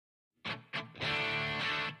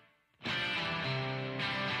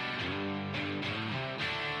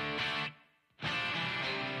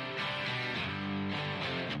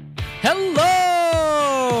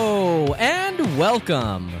Hello and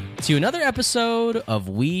welcome to another episode of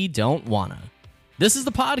We Don't Wanna. This is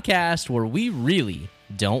the podcast where we really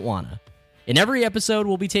don't wanna. In every episode,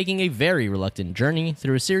 we'll be taking a very reluctant journey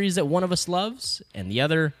through a series that one of us loves and the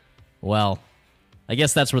other, well, I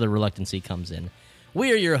guess that's where the reluctancy comes in.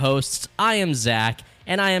 We are your hosts. I am Zach,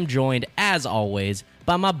 and I am joined, as always,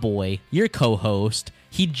 by my boy, your co-host.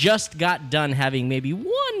 He just got done having maybe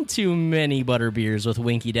one too many butterbeers with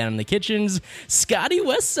Winky down in the kitchens, Scotty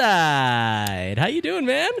Westside. How you doing,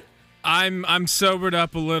 man? I'm sobered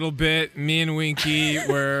up a little bit. Me and Winky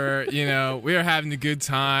were, we were having a good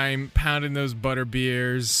time pounding those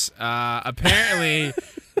butterbeers. Apparently,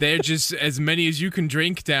 they're just as many as you can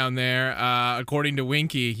drink down there, according to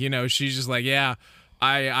Winky. She's just like, yeah,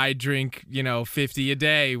 I drink, 50 a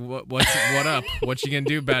day. What up? What you gonna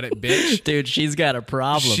do about it, bitch? Dude, she's got a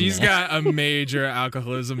problem. She's man. got a major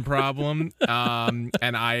alcoholism problem, and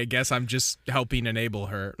I guess I'm just helping enable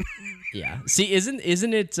her. Yeah. See, isn't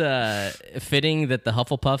it fitting that the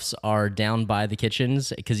Hufflepuffs are down by the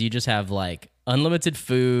kitchens because you just have like unlimited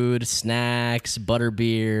food, snacks,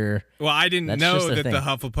 butterbeer. Well, I didn't know that thing. the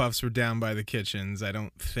Hufflepuffs were down by the kitchens. I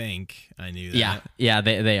don't think I knew that. Yeah,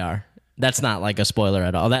 they are. That's not like a spoiler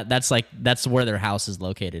at all. That's where their house is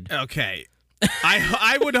located. Okay.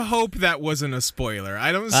 I would hope that wasn't a spoiler.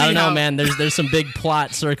 I don't know, how... man. There's some big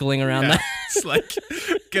plot circling around that. It's like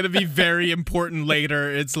gonna be very important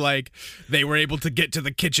later. It's like they were able to get to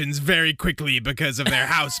the kitchens very quickly because of their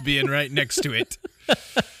house being right next to it.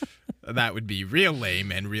 That would be real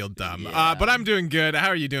lame and real dumb. Yeah. But I'm doing good. How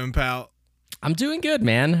are you doing, pal? I'm doing good,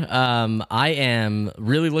 man. I am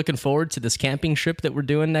really looking forward to this camping trip that we're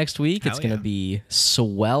doing next week. It's going to be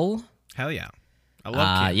swell. Hell yeah. I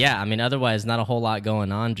love camping. Yeah, I mean, otherwise, not a whole lot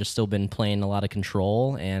going on. Just still been playing a lot of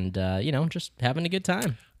Control and, just having a good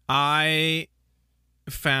time. I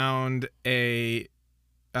found a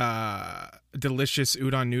delicious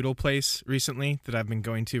udon noodle place recently that I've been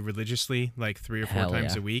going to religiously, like 3 or 4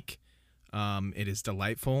 times a week. It is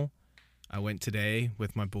delightful. I went today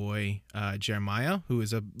with my boy Jeremiah, who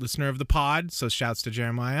is a listener of the pod. So shouts to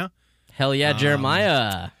Jeremiah. Hell yeah,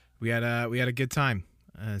 Jeremiah! We had a good time.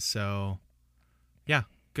 So yeah,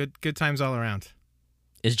 good times all around.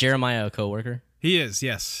 Is Jeremiah a coworker? He is.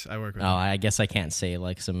 Yes, I work with him. Oh, I guess I can't say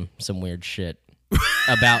like some weird shit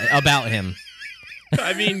about him.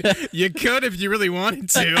 I mean, you could if you really wanted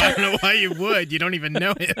to. I don't know why you would. You don't even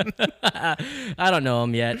know him. I don't know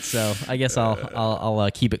him yet, so I guess I'll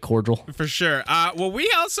keep it cordial. For sure. Well, we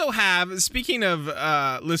also have, speaking of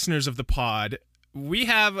listeners of the pod, we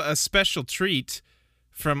have a special treat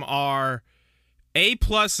from our A+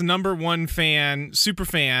 #1 fan, super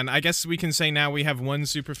fan. I guess we can say now we have one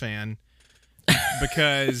super fan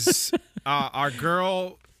because our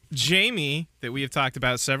girl Jamie, that we have talked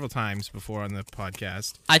about several times before on the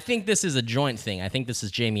podcast. I think this is a joint thing. I think this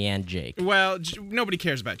is Jamie and Jake. Well, nobody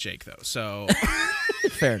cares about Jake, though, so...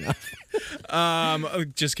 Fair enough.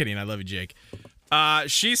 Just kidding. I love you, Jake.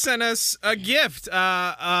 She sent us a gift.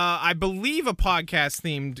 I believe a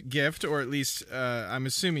podcast-themed gift, or at least I'm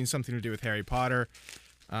assuming something to do with Harry Potter.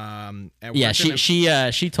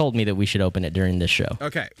 She told me that we should open it during this show.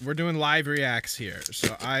 Okay, we're doing live reacts here.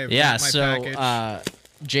 So I've got my package.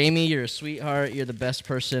 Jamie, you're a sweetheart. You're the best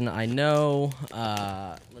person I know.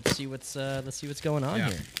 Let's see what's going on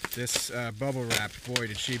here. This bubble wrap. Boy,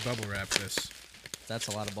 did she bubble wrap this. That's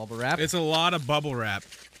a lot of bubble wrap. It's a lot of bubble wrap.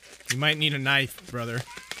 You might need a knife, brother.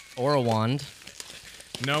 Or a wand.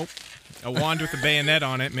 Nope. A wand with a bayonet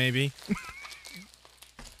on it, maybe.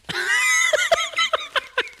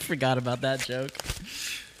 Forgot about that joke.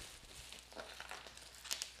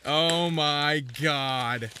 Oh my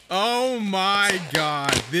god. Oh my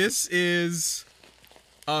god. This is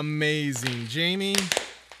amazing. Jamie,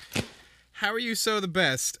 how are you so the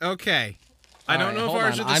best? Okay. I don't know if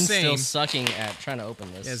ours are the same. I'm still sucking at trying to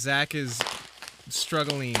open this. Yeah, Zach is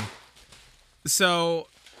struggling. So,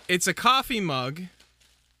 it's a coffee mug.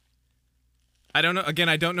 I don't know. Again,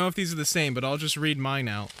 I don't know if these are the same, but I'll just read mine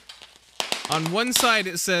out. On one side,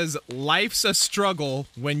 it says, "Life's a struggle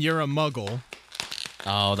when you're a muggle."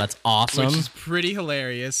 Oh, that's awesome. Which is pretty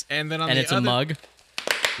hilarious. And then on the other... And it's a mug?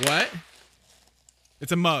 What?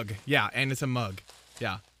 It's a mug. Yeah, and it's a mug.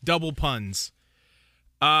 Yeah. Double puns.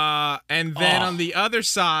 And then on the other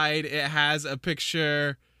side, it has a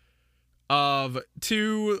picture of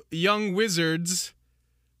 2 young wizards.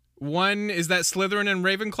 One, is that Slytherin and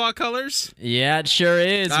Ravenclaw colors? Yeah, it sure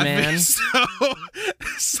is, man.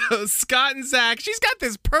 So Scott and Zach, she's got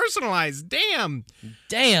this personalized. Damn,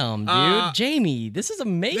 dude. Jamie, this is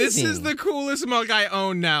amazing. This is the coolest mug I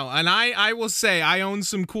own now. And I will say I own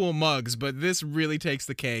some cool mugs, but this really takes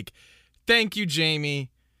the cake. Thank you, Jamie.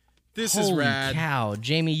 This is Holy rad. cow,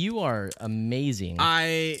 Jamie, you are amazing.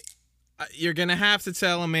 You're gonna have to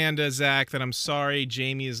tell Amanda, Zach, that I'm sorry.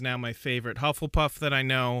 Jamie is now my favorite Hufflepuff that I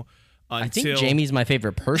know. I think Jamie's my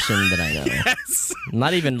favorite person that I know. Yes. I'm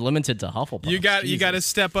not even limited to Hufflepuff. You got Jesus. to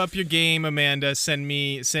step up your game, Amanda. Send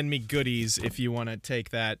me goodies if you want to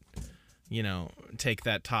take that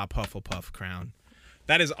top Hufflepuff crown.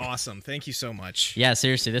 That is awesome. Thank you so much. Yeah,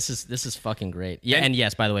 seriously, this is fucking great. Yeah, and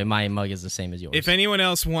yes, by the way, my mug is the same as yours. If anyone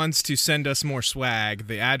else wants to send us more swag,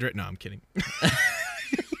 the address. No, I'm kidding.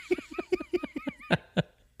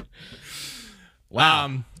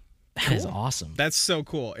 Wow. That is awesome. That's so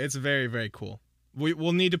cool. It's very, very cool.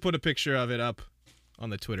 We'll need to put a picture of it up on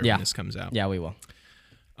the Twitter when this comes out. Yeah, we will.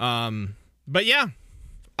 But yeah,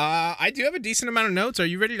 I do have a decent amount of notes. Are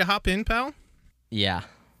you ready to hop in, pal? Yeah.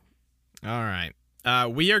 All right.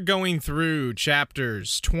 We are going through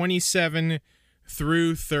chapters 27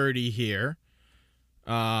 through 30 here.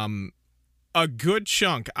 A good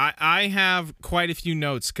chunk. I have quite a few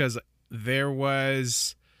notes because there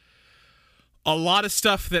was a lot of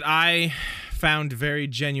stuff that I found very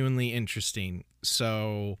genuinely interesting.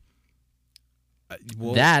 So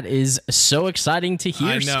that is so exciting to hear,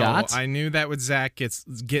 I know, Scott. I knew that would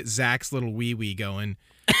get Zach's little wee going.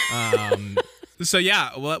 So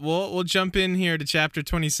yeah, we'll jump in here to chapter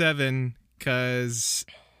 27 because,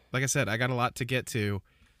 like I said, I got a lot to get to.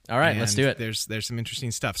 All right, let's do it. There's some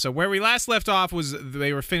interesting stuff. So where we last left off was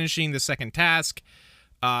they were finishing the second task.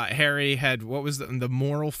 Harry had, what was the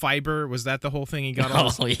moral fiber? Was that the whole thing he got all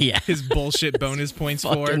his bullshit bonus points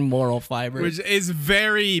for? Fucking moral fiber. Which is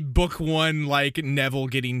very book one, like Neville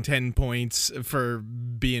getting 10 points for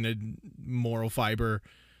being a moral fiber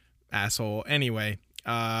asshole. Anyway,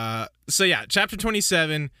 so yeah, chapter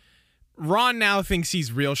 27. Ron now thinks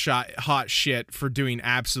he's real hot shit for doing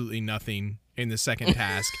absolutely nothing in the second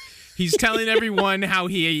task. He's telling everyone how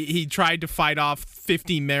he tried to fight off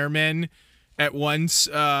 50 mermen at once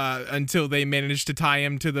until they managed to tie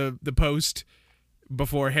him to the post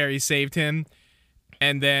before Harry saved him.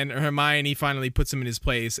 And then Hermione finally puts him in his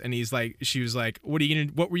place, and she was like, what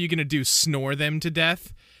were you gonna do, snore them to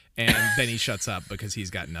death? And then he shuts up because he's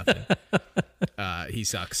got nothing. He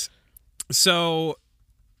sucks. So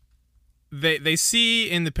they see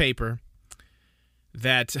in the paper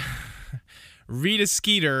that Rita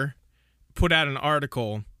Skeeter put out an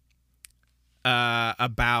article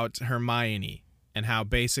about Hermione and how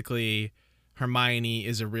basically Hermione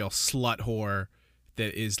is a real slut whore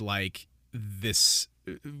that is like this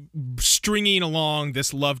stringing along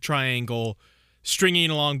this love triangle, stringing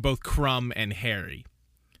along both Krum and Harry,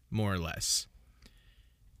 more or less.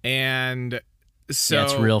 And so yeah,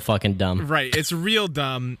 it's real fucking dumb. Right, it's real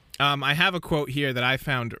dumb. I have a quote here that I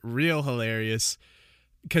found real hilarious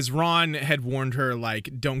because Ron had warned her,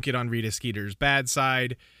 like, don't get on Rita Skeeter's bad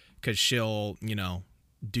side because she'll,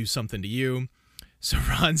 do something to you. So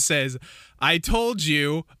Ron says, I told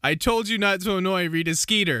you not to annoy Rita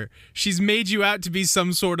Skeeter. She's made you out to be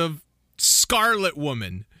some sort of Scarlet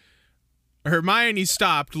Woman. Hermione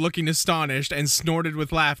stopped, looking astonished, and snorted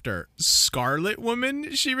with laughter. Scarlet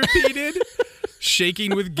Woman, she repeated,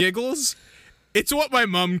 shaking with giggles. It's what my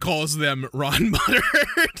mom calls them, Ron muttered.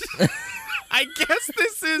 I guess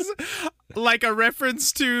this is like a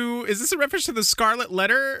reference to... Is this a reference to the Scarlet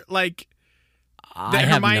Letter? Like, that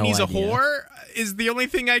Hermione's a whore? Is the only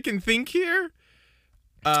thing I can think here?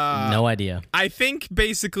 No idea. I think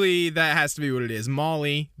basically that has to be what it is.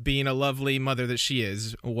 Molly, being a lovely mother that she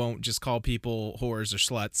is, won't just call people whores or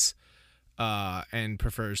sluts, and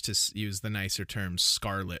prefers to use the nicer term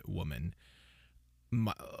Scarlet Woman.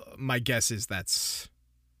 My guess is that's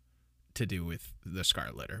to do with the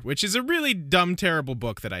Scarlet Letter, which is a really dumb, terrible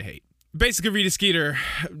book that I hate. Basically, Rita Skeeter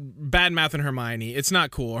bad-mouthing Hermione. It's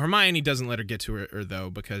not cool. Hermione doesn't let her get to her though,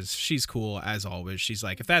 because she's cool as always. She's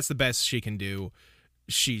like, if that's the best she can do,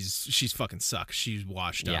 she's fucking sucks. She's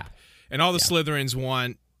washed up. And all the Slytherins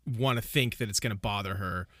want to think that it's going to bother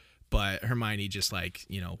her, but Hermione just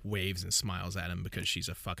waves and smiles at him because she's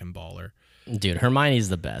a fucking baller. Dude, Hermione's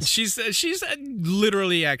the best. She's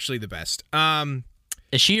literally actually the best.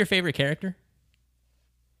 Is she your favorite character?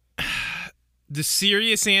 The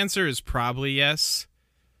serious answer is probably yes.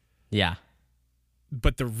 Yeah.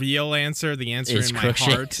 But the real answer, the answer is in my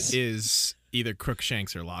heart is either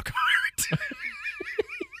Crookshanks or Lockhart.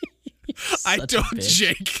 I told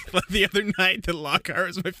Jake the other night that Lockhart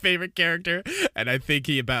was my favorite character, and I think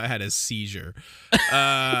he about had a seizure.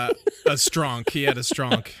 A stronk. He had a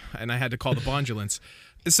stronk, and I had to call the bondulance.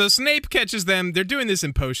 So Snape catches them. They're doing this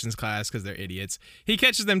in potions class because they're idiots. He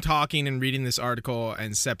catches them talking and reading this article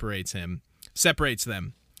and separates them.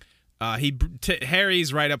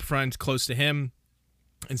 Harry's right up front, close to him,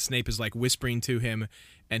 and Snape is like whispering to him,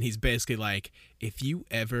 and he's basically like, if you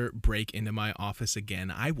ever break into my office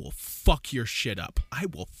again, I will fuck your shit up. I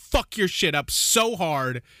will fuck your shit up so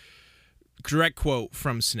hard. Direct quote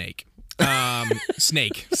from Snape.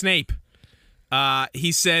 Snape.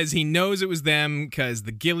 He says he knows it was them because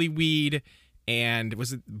the gillyweed and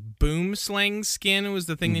was it boomslang skin was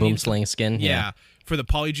the thing they needed? Boomslang skin, yeah. For the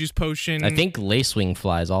polyjuice potion. I think lacewing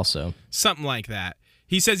flies also. Something like that.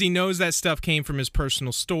 He says he knows that stuff came from his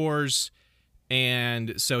personal stores,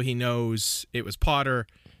 and so he knows it was Potter,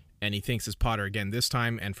 and he thinks it's Potter again this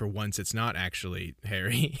time, and for once it's not actually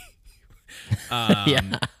Harry.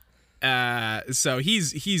 So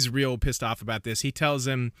he's real pissed off about this. He tells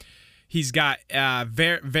him he's got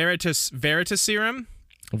Veritaserum.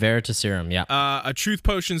 Veritaserum, yeah. A truth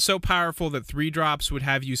potion so powerful that 3 drops would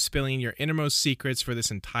have you spilling your innermost secrets for this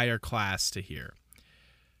entire class to hear.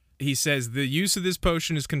 He says the use of this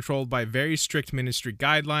potion is controlled by very strict ministry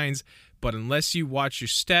guidelines, but unless you watch your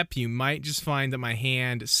step, you might just find that my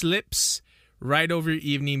hand slips right over your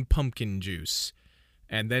evening pumpkin juice.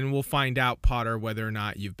 And then we'll find out, Potter, whether or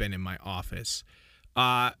not you've been in my office.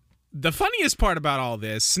 The funniest part about all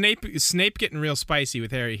this, Snape getting real spicy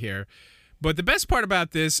with Harry here. But the best part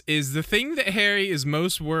about this is the thing that Harry is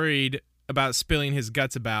most worried about spilling his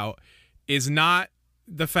guts about is not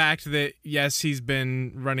the fact that, yes, he's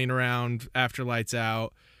been running around after lights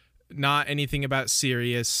out, not anything about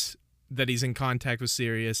Sirius, that he's in contact with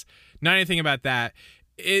Sirius, not anything about that.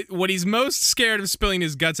 What he's most scared of spilling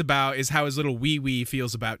his guts about is how his little wee-wee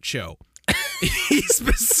feels about Cho. He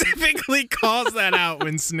specifically calls that out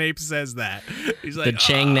when Snape says that. He's like, the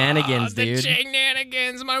Changnanigans, dude. The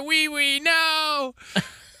Changnanigans, my wee-wee, no!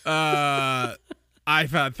 I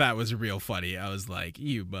thought that was real funny. I was like,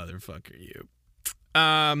 you motherfucker, you.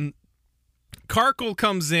 Karkle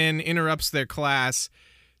comes in, interrupts their class,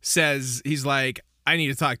 says, he's like, I need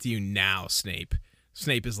to talk to you now, Snape.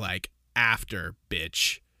 Snape is like, after,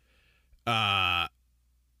 bitch.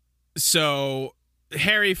 So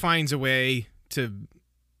Harry finds a way to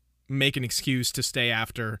make an excuse to stay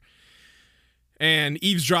after and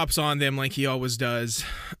eavesdrops on them like he always does.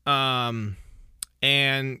 And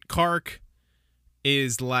Kark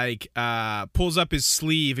is like, pulls up his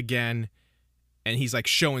sleeve again, and he's like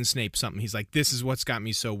showing Snape something. He's like, this is what's got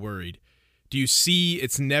me so worried. Do you see?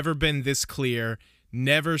 It's never been this clear.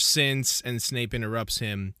 Never since. And Snape interrupts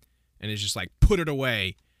him and is just like, put it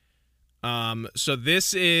away. So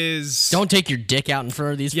this is... Don't take your dick out in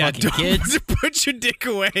front of these fucking kids. Put your dick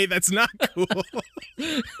away. That's not cool.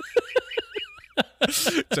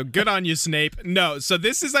 So good on you, Snape. No, so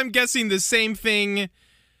this is, I'm guessing, the same thing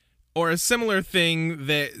or a similar thing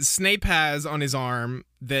that Snape has on his arm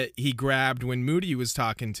that he grabbed when Moody was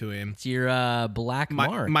talking to him. It's your black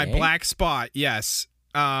mark, My black spot, yes.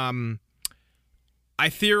 I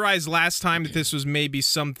theorized last time that this was maybe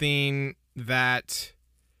something that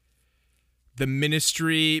the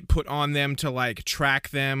ministry put on them to like track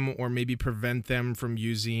them or maybe prevent them from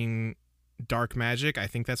using dark magic. I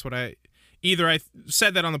think that's what I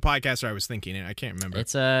said that on the podcast or I was thinking it. I can't remember.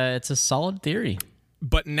 It's a solid theory.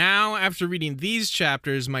 But now after reading these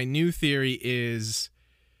chapters, my new theory is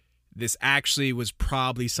this actually was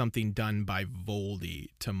probably something done by Voldy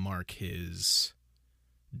to mark his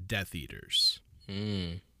Death Eaters.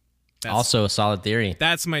 Also a solid theory.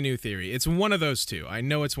 That's my new theory. It's one of those two. I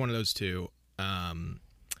know it's one of those two.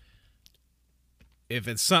 If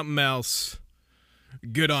it's something else,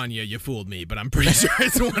 good on you. You fooled me, but I'm pretty sure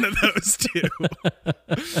it's one of those two.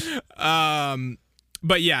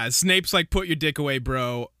 But yeah, Snape's like, put your dick away,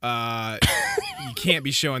 bro. You can't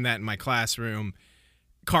be showing that in my classroom.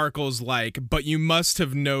 Karkle's like, but you must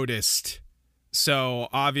have noticed. So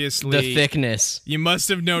obviously, the thickness. You must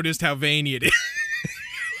have noticed how veiny it is.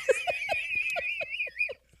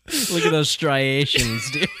 Look at those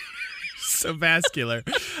striations, dude. So vascular.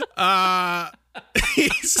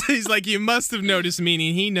 He's like, you must have noticed,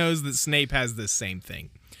 meaning he knows that Snape has this same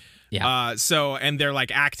thing. Yeah. And they're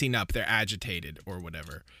like acting up, they're agitated or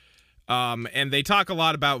whatever. And they talk a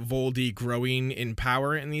lot about Voldy growing in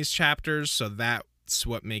power in these chapters, so that's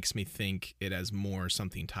what makes me think it has more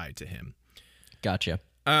something tied to him. Gotcha.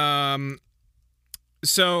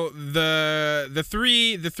 So the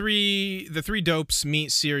three dopes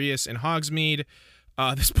meet Sirius and Hogsmeade.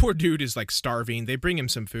 This poor dude is like starving. They bring him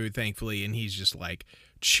some food, thankfully, and he's just like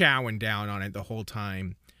chowing down on it the whole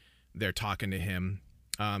time they're talking to him.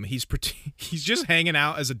 He's just hanging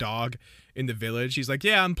out as a dog in the village. He's like,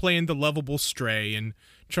 yeah, I'm playing the lovable stray and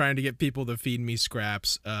trying to get people to feed me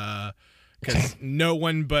scraps. because no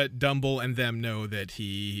one but Dumble and them know that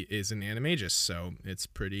he is an animagus, so it's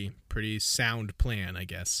pretty sound plan, I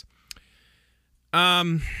guess.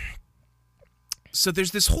 So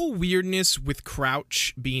there's this whole weirdness with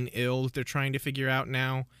Crouch being ill that they're trying to figure out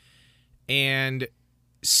now, and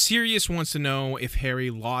Sirius wants to know if Harry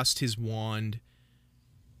lost his wand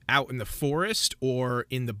out in the forest or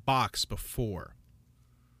in the box before.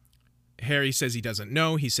 Harry says he doesn't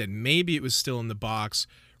know. He said maybe it was still in the box.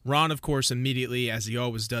 Ron, of course, immediately, as he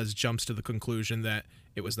always does, jumps to the conclusion that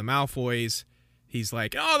it was the Malfoys. He's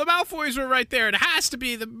like, oh, the Malfoys were right there. It has to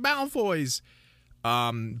be the Malfoys.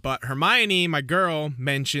 But Hermione, my girl,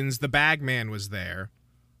 mentions the Bagman was there,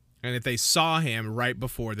 and that they saw him right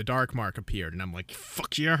before the Dark Mark appeared. And I'm like,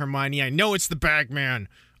 fuck yeah, Hermione. I know it's the Bagman.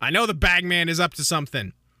 I know the Bagman is up to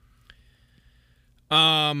something.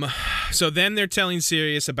 So then they're telling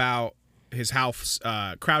Sirius about his house,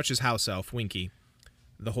 Crouch's house elf, Winky,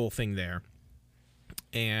 the whole thing there.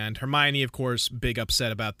 And Hermione, of course, big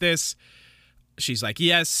upset about this. She's like,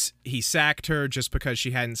 yes, he sacked her just because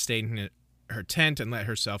she hadn't stayed in her tent and let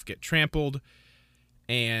herself get trampled.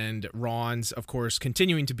 And Ron's, of course,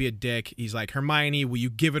 continuing to be a dick. He's like, Hermione, will you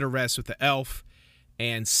give it a rest with the elf?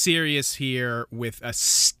 And Sirius here with a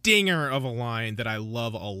stinger of a line that I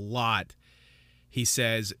love a lot. He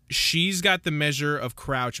says, she's got the measure of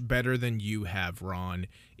Crouch better than you have, Ron.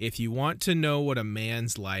 If you want to know what a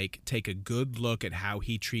man's like, take a good look at how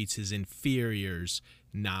he treats his inferiors,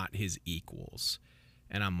 not his equals.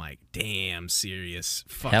 And I'm like, damn, Sirius.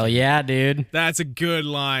 Hell yeah, dude. That's a good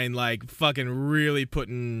line. Like, fucking really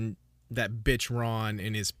putting that bitch Ron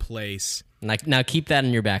in his place. Now keep that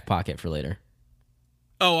in your back pocket for later.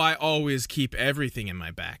 Oh, I always keep everything in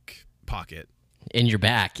my back pocket. In your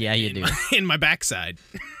back, yeah, you do. In my backside.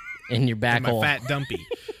 In your back in my hole. fat dumpy. You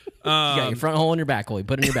got your front hole and your back hole. You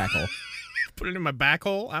put it in your back hole. Put it in my back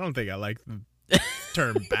hole? I don't think I like the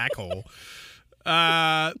term back hole.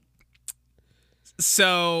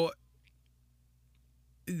 So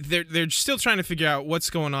they're still trying to figure out what's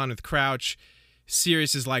going on with Crouch.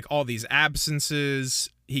 Sirius is like, all these absences.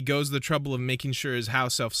 He goes to the trouble of making sure his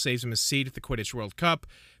house elf saves him a seat at the Quidditch World Cup,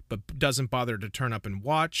 but doesn't bother to turn up and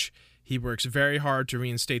watch. He works very hard to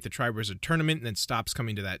reinstate the Triwizard Tournament and then stops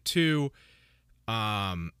coming to that too.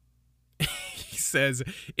 He says,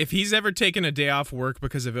 if he's ever taken a day off work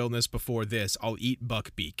because of illness before this, I'll eat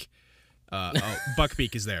Buckbeak.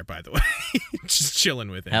 Buckbeak is there, by the way. Just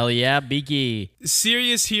chilling with him. Hell yeah, Beaky.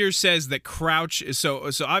 Sirius here says that Crouch is so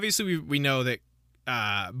obviously we know that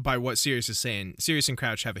by what Sirius is saying, Sirius and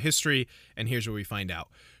Crouch have a history, and here's where we find out.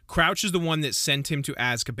 Crouch is the one that sent him to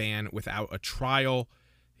Azkaban without a trial.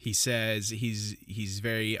 He says he's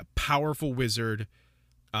very powerful wizard,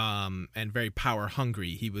 and very power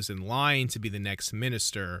hungry. He was in line to be the next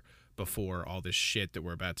minister before all this shit that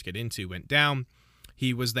we're about to get into went down.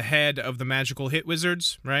 He was the head of the magical hit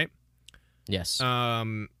wizards, right? Yes.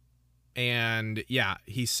 And yeah,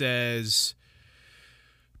 he says,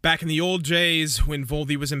 back in the old days when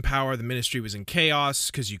Voldy was in power, the ministry was in chaos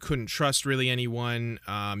because you couldn't trust really anyone.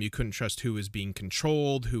 You couldn't trust who was being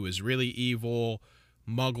controlled, who was really evil.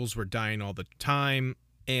 Muggles were dying all the time.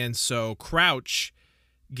 And so Crouch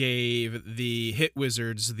gave the hit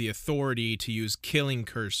wizards the authority to use killing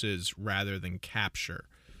curses rather than capture.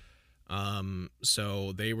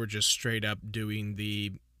 So they were just straight up doing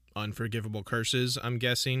the unforgivable curses, I'm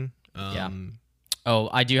guessing. Yeah. Oh,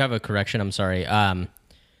 I do have a correction. I'm sorry.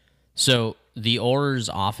 So the Auror's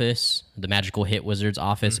office, the Magical Hit Wizard's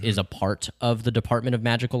office, is a part of the Department of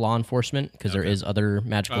Magical Law Enforcement because there is other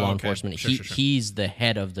magical law enforcement. Sure. He's the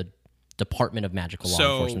head of the Department of Magical Law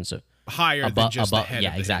Enforcement. So higher than just the head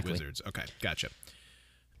of the exactly. Hit Wizards. Okay, gotcha.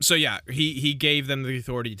 So yeah, he gave them the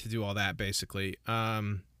authority to do all that, basically.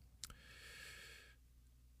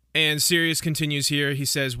 And Sirius continues here. He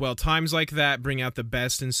says, well, times like that bring out the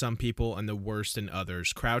best in some people and the worst in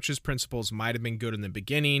others. Crouch's principles might have been good in the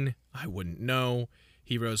beginning. I wouldn't know.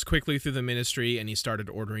 He rose quickly through the ministry, and he started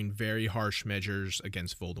ordering very harsh measures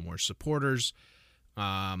against Voldemort's supporters.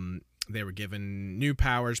 They were given new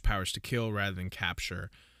powers to kill rather than capture.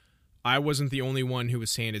 I wasn't the only one who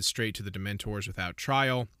was handed straight to the Dementors without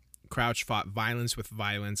trial. Crouch fought violence with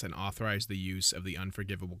violence and authorized the use of the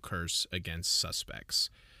unforgivable curse against suspects.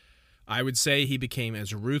 I would say he became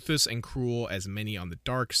as ruthless and cruel as many on the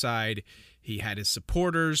dark side. He had his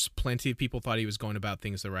supporters. Plenty of people thought he was going about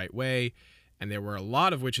things the right way, and there were a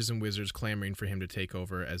lot of witches and wizards clamoring for him to take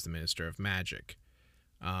over as the Minister of Magic.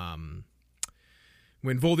 When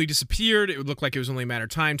Voldy disappeared, it would look like it was only a matter of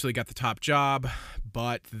time till he got the top job,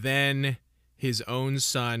 but then his own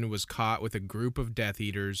son was caught with a group of Death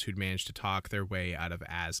Eaters who'd managed to talk their way out of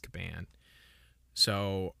Azkaban.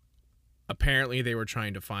 So Apparently, they were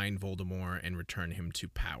trying to find Voldemort and return him to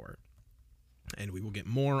power. And we will get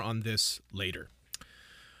more on this later.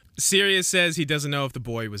 Sirius says he doesn't know if the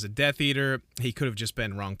boy was a Death Eater. He could have just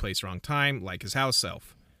been wrong place, wrong time, like his house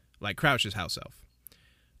elf. Like Crouch's house elf.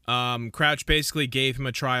 Crouch basically gave him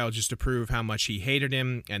a trial just to prove how much he hated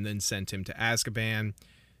him and then sent him to Azkaban.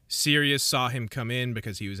 Sirius saw him come in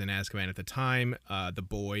because he was in Azkaban at the time. The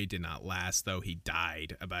boy did not last, though. He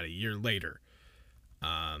died about a year later.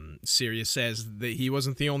 Sirius says that he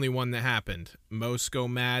wasn't the only one that happened. Most go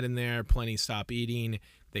mad in there. Plenty stop eating.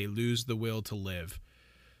 They lose the will to live.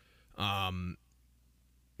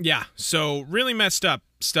 Yeah, so really messed up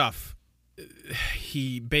stuff.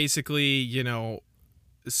 He basically,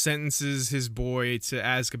 sentences his boy to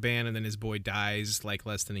Azkaban, and then his boy dies like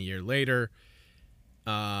less than a year later.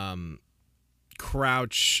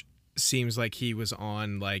 Crouch seems like he was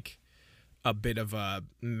on like a bit of a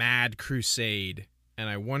mad crusade, and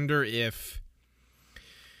I wonder if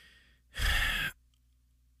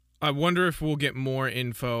we'll get more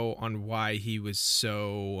info on why he was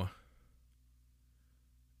so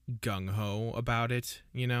gung-ho about it,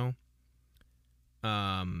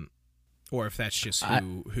 or if that's just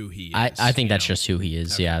who he is. I think that's just who he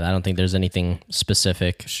is. Okay. Yeah, I don't think there's anything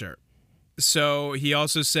specific. Sure. So he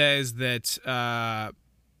also says that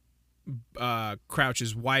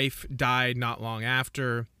Crouch's wife died not long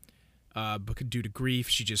after, but due to grief,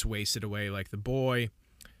 she just wasted away like the boy.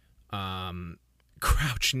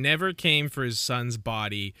 Crouch never came for his son's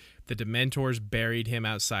body. The Dementors buried him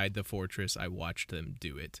outside the fortress. I watched them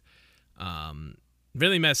do it.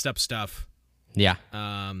 Really messed up stuff. Yeah.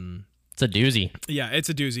 It's a doozy. Yeah, it's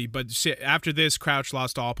a doozy. But after this, Crouch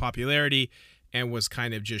lost all popularity and was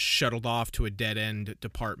kind of just shuttled off to a dead-end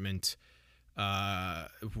department,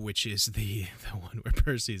 which is the one where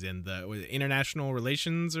Percy's in, the international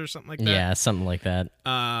relations or something like that. Yeah, something like that.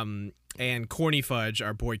 And Corny Fudge,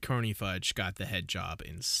 our boy Corny Fudge, got the head job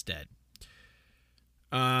instead.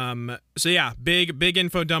 So yeah, big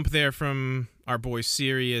info dump there from our boy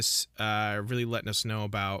Sirius, really letting us know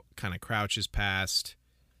about kind of Crouch's past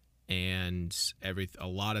and a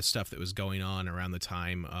lot of stuff that was going on around the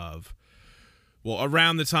time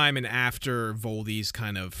and after Voldy's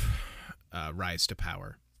kind of rise to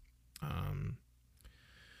power.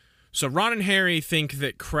 So Ron and Harry think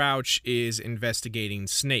that Crouch is investigating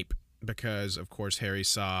Snape because, of course, Harry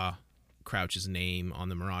saw Crouch's name on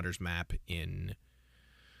the Marauders map in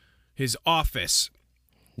his office.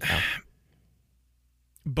 Yeah.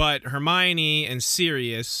 But Hermione and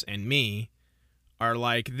Sirius and me are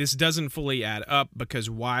like, this doesn't fully add up because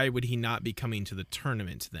why would he not be coming to the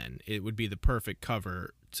tournament then? It would be the perfect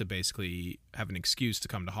cover to basically have an excuse to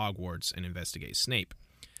come to Hogwarts and investigate Snape.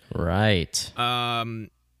 Right.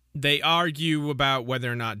 They argue about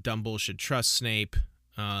whether or not Dumbledore should trust Snape,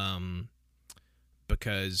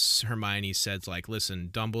 because Hermione says, like, listen,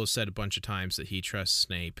 Dumbledore said a bunch of times that he trusts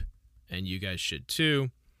Snape, and you guys should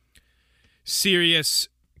too. Sirius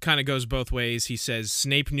kind of goes both ways. He says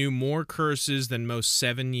Snape knew more curses than most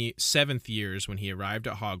seventh years when he arrived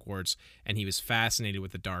at Hogwarts, and he was fascinated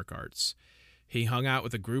with the dark arts. He hung out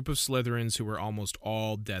with a group of Slytherins who were almost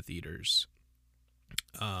all Death Eaters.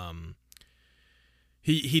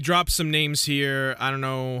 He drops some names here. I don't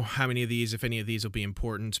know how many of these, if any of these will be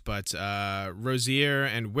important, but Rosier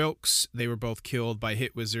and Wilkes, they were both killed by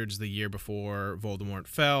Hit Wizards the year before Voldemort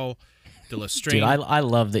fell. The Lestrange. Dude, I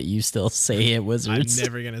love that you still say Hit Wizards. I'm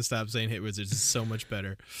never going to stop saying Hit Wizards. It's so much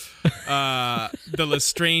better. The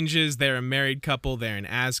Lestranges, they're a married couple. They're in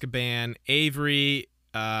Azkaban. Avery,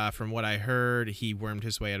 from what I heard, he wormed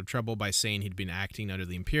his way out of trouble by saying he'd been acting under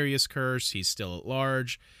the Imperius Curse. He's still at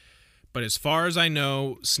large. But as far as I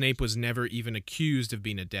know, Snape was never even accused of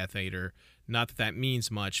being a Death Eater. Not that that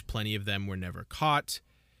means much. Plenty of them were never caught.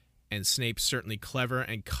 And Snape's certainly clever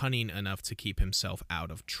and cunning enough to keep himself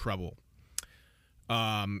out of trouble.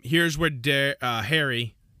 Here's where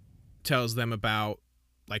Harry tells them about,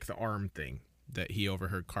 like, the arm thing that he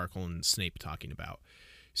overheard Karkle and Snape talking about.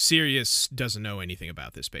 Sirius doesn't know anything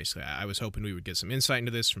about this, basically. I was hoping we would get some insight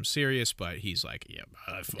into this from Sirius, but he's like, yeah,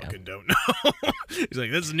 I fucking don't know. He's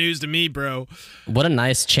like, this is news to me, bro. What a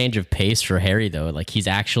nice change of pace for Harry, though. Like, he's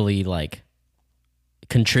actually, like,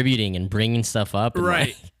 contributing and bringing stuff up. And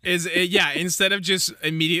right. Instead of just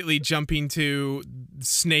immediately jumping to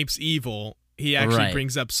Snape's evil, he actually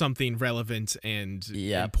brings up something relevant and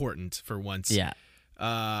important for once. Yeah.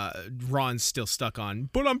 Ron's still stuck on,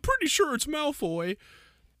 but I'm pretty sure it's Malfoy.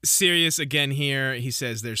 Sirius again here, he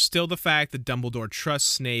says there's still the fact that Dumbledore trusts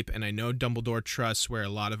Snape, and I know Dumbledore trusts where a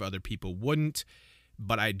lot of other people wouldn't,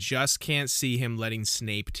 but I just can't see him letting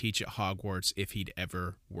Snape teach at Hogwarts if he'd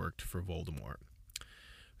ever worked for Voldemort.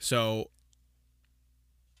 So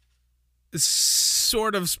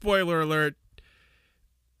sort of spoiler alert,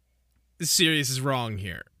 Sirius is wrong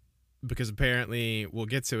here. Because apparently, we'll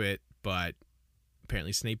get to it, but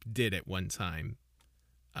apparently Snape did at one time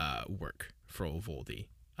work for old Voldy.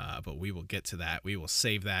 But we will get to that. We will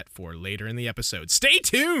save that for later in the episode. Stay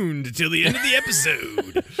tuned till the end of the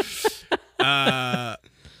episode.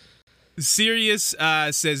 Sirius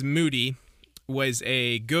says Moody was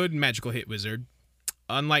a good magical hit wizard.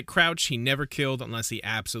 Unlike Crouch, he never killed unless he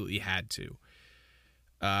absolutely had to.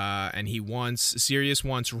 And Sirius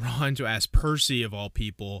wants Ron to ask Percy, of all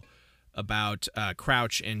people, about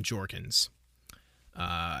Crouch and Jorkins.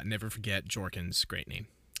 Never forget Jorkins' great name,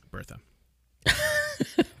 Bertha.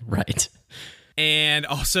 Right. And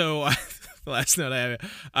also, the last note I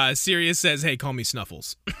have, Sirius says, "Hey, call me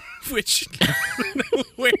Snuffles," which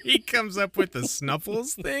where he comes up with the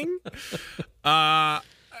Snuffles thing.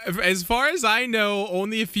 As far as I know,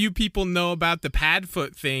 only a few people know about the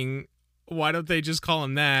Padfoot thing. Why don't they just call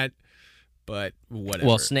him that? But whatever.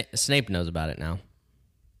 Well, Snape knows about it now.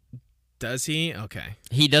 Does he? Okay.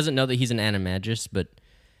 He doesn't know that he's an animagus, but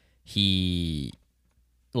he,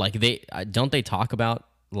 like, don't they talk about,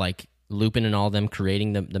 like, Lupin and all them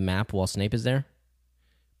creating the map while Snape is there?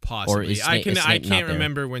 Possibly. Or is I Snape can't not there?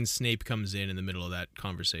 remember when Snape comes in the middle of that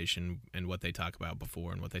conversation and what they talk about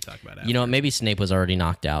before and what they talk about after. You know, maybe Snape was already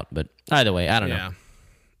knocked out, but either way, I don't know.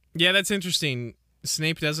 Yeah, that's interesting.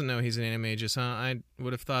 Snape doesn't know he's an animagus, huh? I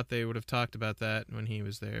would have thought they would have talked about that when he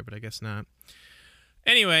was there, but I guess not.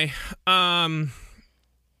 Anyway,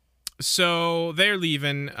 so they're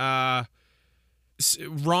leaving.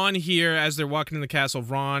 Ron here, as they're walking in the castle,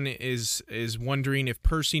 Ron is wondering if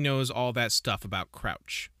Percy knows all that stuff about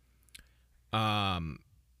Crouch.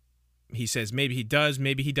 He says maybe he does,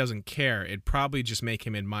 maybe he doesn't care. It'd probably just make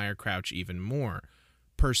him admire Crouch even more.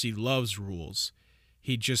 Percy loves rules.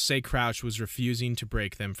 He'd just say Crouch was refusing to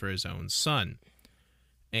break them for his own son.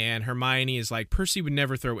 And Hermione is like, Percy would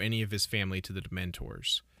never throw any of his family to the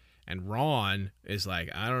Dementors. And Ron is like,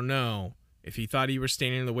 I don't know. If he thought he were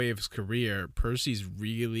standing in the way of his career, Percy's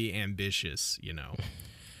really ambitious, you know.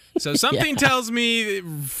 So something tells me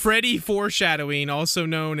Freddy foreshadowing, also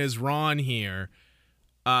known as Ron here.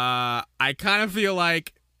 I kind of feel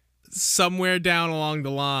like somewhere down along the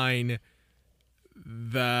line,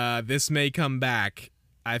 this may come back.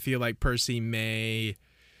 I feel like Percy may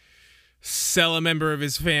sell a member of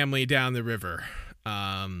his family down the river,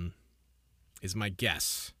 is my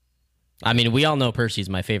guess. I mean, we all know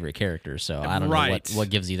Percy's my favorite character, so I don't know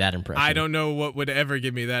what gives you that impression. I don't know what would ever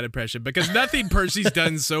give me that impression, because nothing Percy's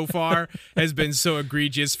done so far has been so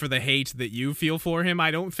egregious for the hate that you feel for him,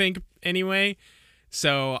 I don't think, anyway.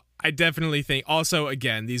 So I definitely think, also,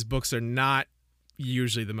 again, these books are not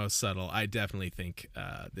usually the most subtle. I definitely think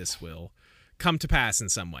this will come to pass in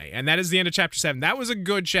some way. And that is the end of chapter 7. That was a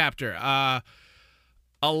good chapter. A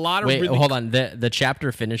lot of hold on. The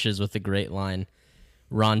chapter finishes with a great line.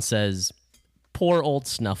 Ron says, "Poor old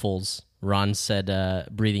Snuffles," Ron said,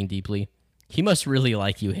 breathing deeply. "He must really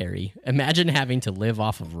like you, Harry. Imagine having to live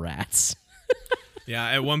off of rats." Yeah,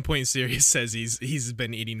 at one point Sirius says he's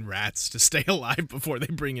been eating rats to stay alive before they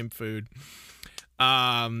bring him food.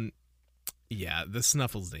 Yeah, the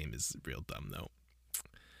Snuffles name is real dumb though.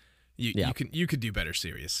 You could do better,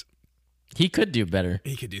 Sirius. He could do better.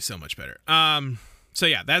 He could do so much better. So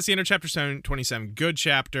yeah, that's the end of chapter 27. Good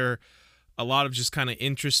chapter. A lot of just kind of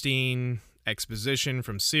interesting exposition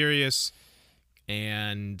from Sirius,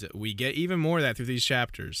 and we get even more of that through these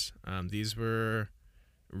chapters. These were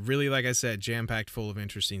really, like I said, jam-packed full of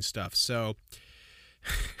interesting stuff. So,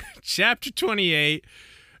 chapter 28,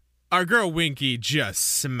 our girl Winky just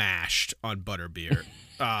smashed on butterbeer.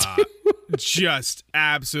 Just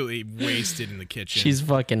absolutely wasted in the kitchen. She's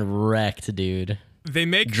fucking wrecked, dude. They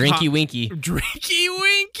make Drinky Winky. Drinky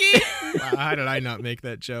Winky. Wow, how did I not make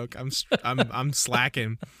that joke? I'm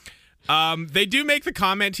slacking. They do make the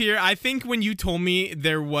comment here. I think when you told me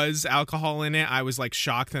there was alcohol in it, I was like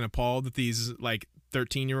shocked and appalled that these like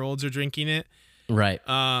 13-year-olds are drinking it. Right.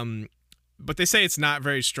 But they say it's not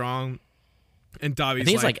very strong. And Dobby's I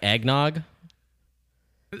think it's like eggnog.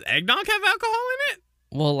 Does eggnog have alcohol in it?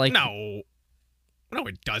 Well, like No,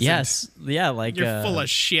 it doesn't. yes, yeah, like You're full of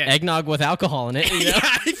shit. Eggnog with alcohol in it. You know?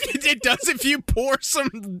 Yeah, it does if you pour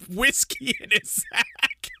some whiskey in it,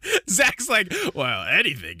 Zach. Zach's like, well,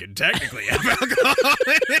 anything can technically have alcohol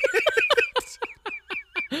in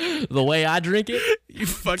it. The way I drink it, You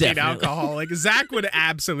fucking definitely. alcoholic. Zach would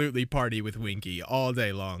absolutely party with Winky all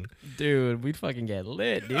day long. dude, we'd fucking get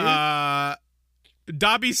lit, dude.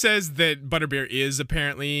 Dobby says that Butterbeer is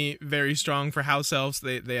apparently very strong for house elves.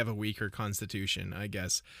 They have a weaker constitution, I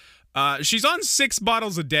guess. She's on 6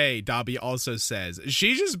 bottles a day, Dobby also says.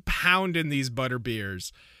 She's just pounding these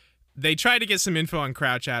Butterbeers. They try to get some info on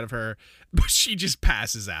Crouch out of her, but she just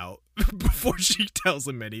passes out before she tells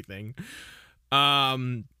them anything.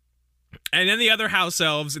 And then the other house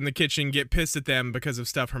elves in the kitchen get pissed at them because of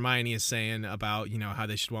stuff Hermione is saying about, how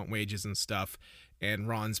they should want wages and stuff. And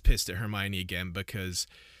Ron's pissed at Hermione again because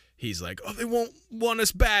he's like, oh, they won't want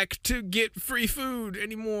us back to get free food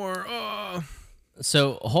anymore. Oh.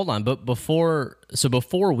 So hold on, but before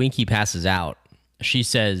Winky passes out, she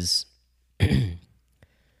says,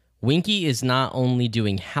 Winky is not only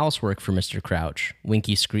doing housework for Mr. Crouch.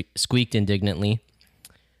 Winky squeaked indignantly.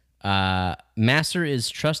 Master is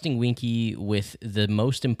trusting Winky with the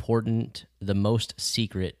most important, the most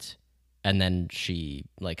secret, and then she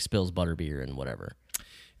spills butterbeer and whatever.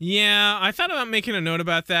 Yeah, I thought about making a note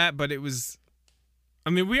about that, but it was,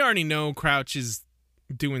 we already know Crouch is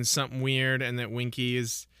doing something weird and that Winky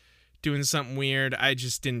is doing something weird. I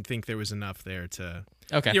just didn't think there was enough there to...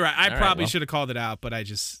 Okay. You're right. I probably should have called it out, but I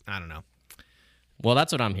don't know. Well,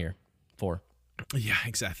 that's what I'm here for. Yeah,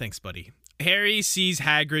 exactly. Thanks, buddy. Harry sees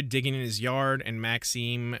Hagrid digging in his yard and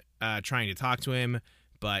Maxime trying to talk to him,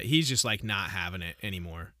 but he's just not having it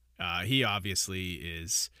anymore. He obviously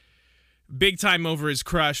is big time over his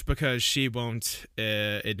crush because she won't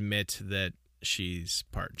admit that she's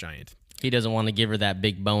part giant. He doesn't want to give her that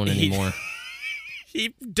big bone anymore.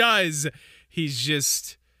 He does. He's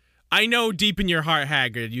just... I know deep in your heart,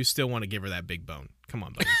 Hagrid, you still want to give her that big bone. Come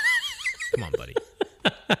on, buddy. Come on, buddy.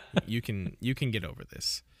 You can get over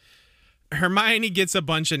this. Hermione gets a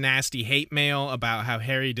bunch of nasty hate mail about how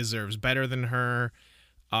Harry deserves better than her.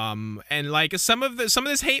 And some of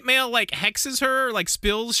this hate mail hexes her,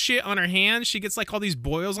 spills shit on her hands. She gets all these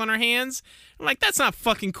boils on her hands. I'm that's not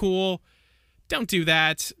fucking cool. Don't do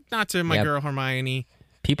that. Not to my girl Hermione.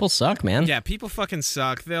 People suck, man. Yeah, people fucking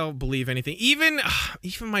suck. They'll believe anything. Even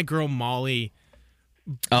my girl Molly.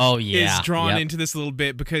 Oh yeah, is drawn into this a little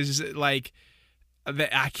bit because I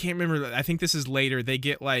can't remember. I think this is later. They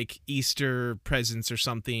get Easter presents or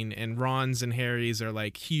something, and Ron's and Harry's are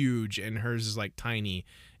huge, and hers is tiny.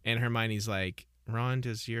 And Hermione's like, Ron,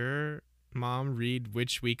 does your mom read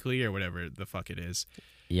Witch Weekly or whatever the fuck it is?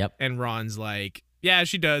 Yep. And Ron's like, yeah,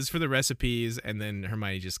 she does for the recipes. And then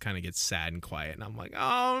Hermione just kind of gets sad and quiet. And I'm like,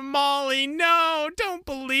 oh, Molly, no, don't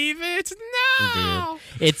believe it. No.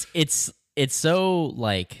 Dude. It's so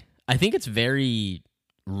I think it's very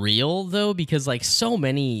real though, because so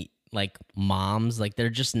many moms, they're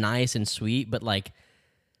just nice and sweet, but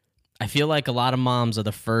I feel a lot of moms are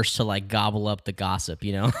the first to gobble up the gossip,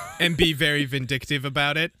 and be very vindictive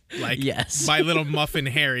about it. Yes. My little muffin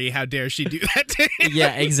Harry, how dare she do that to him?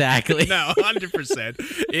 Yeah, exactly. No,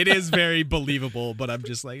 100%. It is very believable, but I'm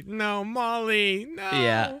just no, Molly, no.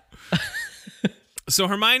 Yeah. So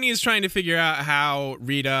Hermione is trying to figure out how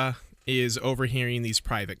Rita is overhearing these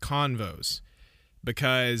private convos,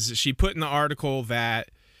 because she put in the article that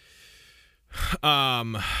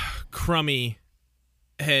Crummy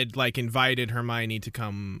had invited Hermione to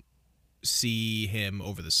come see him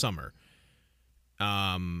over the summer.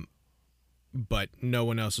 But no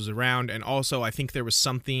one else was around. And also I think there was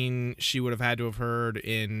something she would have had to have heard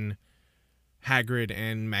in Hagrid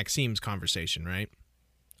and Maxime's conversation, right?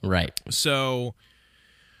 Right. So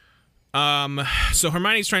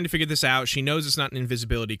Hermione's trying to figure this out. She knows it's not an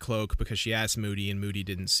invisibility cloak because she asked Moody and Moody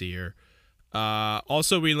didn't see her.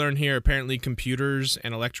 Also, we learn here apparently computers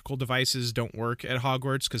and electrical devices don't work at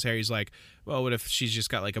Hogwarts because Harry's like, well, what if she's just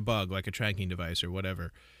got a bug, a tracking device or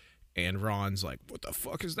whatever? And Ron's like, what the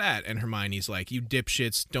fuck is that? And Hermione's like, you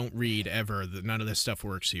dipshits don't read ever. None of this stuff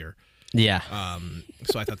works here. Yeah.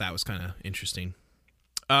 So I thought that was kind of interesting.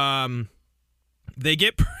 They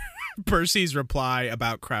get Percy's reply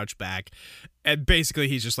about Crouch back, and basically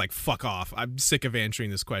he's just like, fuck off. I'm sick of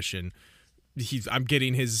answering this question. I'm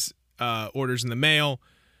getting his orders in the mail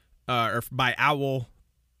or by owl,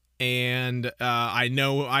 and I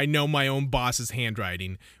know my own boss's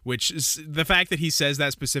handwriting, which is, the fact that he says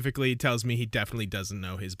that specifically tells me he definitely doesn't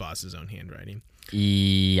know his boss's own handwriting.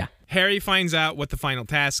 Yeah. Harry finds out what the final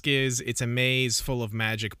task is. It's a maze full of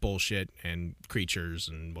magic bullshit and creatures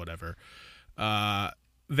and whatever.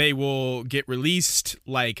 They will get released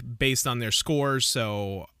based on their scores.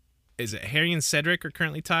 So is it Harry and Cedric are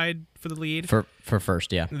currently tied for the lead? For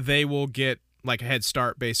first, yeah. They will get a head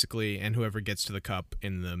start basically, and whoever gets to the cup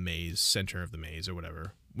in the maze, center of the maze or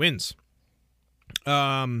whatever, wins.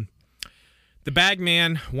 The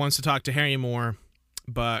Bagman wants to talk to Harry more,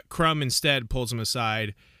 but Crumb instead pulls him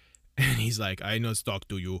aside, and he's like, I must talk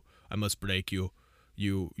to you. I must break you.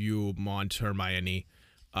 you Mont Hermione.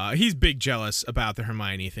 He's big jealous about the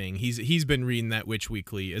Hermione thing. He's been reading that Witch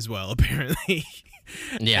Weekly as well, apparently.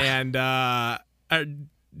 Yeah. And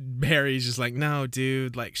Harry's just like, no,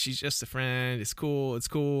 dude, like, she's just a friend. It's cool.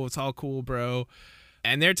 It's all cool, bro.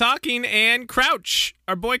 And they're talking, and Crouch,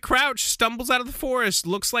 our boy Crouch, stumbles out of the forest,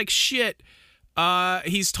 looks like shit.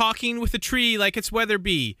 He's talking with a tree like it's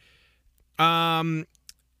Weatherby.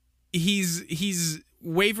 He's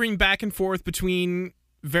wavering back and forth between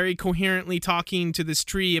very coherently talking to this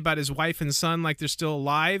tree about his wife and son like they're still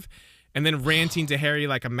alive, and then ranting to Harry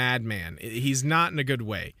like a madman. He's not in a good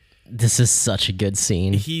way. This is such a good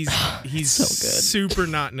scene. He's so good. Super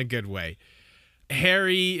not in a good way.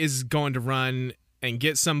 Harry is going to run and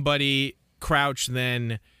get somebody. Crouch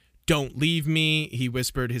then, don't leave me, he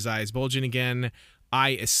whispered, his eyes bulging again.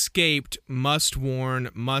 I escaped, must warn,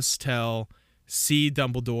 must tell. See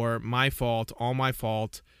Dumbledore, my fault, all my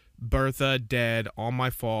fault. Bertha dead, all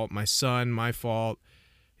my fault. My son, my fault.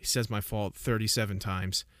 He says my fault 37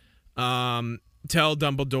 times. Tell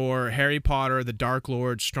Dumbledore, Harry Potter, the Dark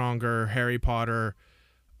Lord, stronger, Harry Potter,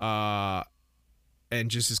 and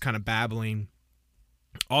just is kind of babbling.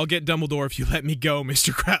 I'll get Dumbledore if you let me go,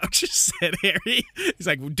 Mr. Crouch, said Harry. He's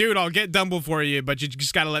like, dude, I'll get Dumbledore for you, but you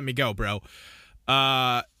just got to let me go, bro.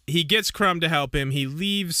 He gets Crumb to help him. He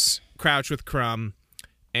leaves Crouch with Crumb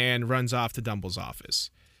and runs off to Dumbledore's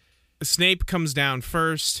office. Snape comes down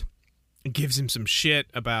first and gives him some shit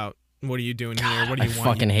about, what are you doing here? What do you want?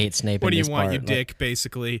 I fucking hate Snape. What do you want, part? you dick,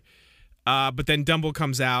 basically. But then Dumbledore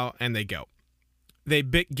comes out and they go. They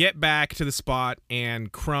get back to the spot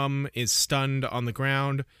and Crumb is stunned on the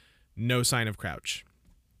ground. No sign of Crouch.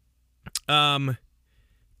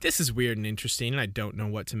 This is weird and interesting, and I don't know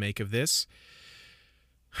what to make of this.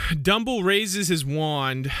 Dumbledore raises his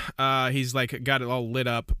wand. He's like got it all lit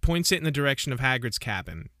up. Points it in the direction of Hagrid's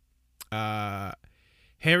cabin.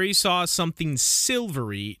 Harry saw something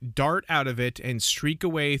silvery dart out of it and streak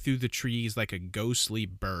away through the trees like a ghostly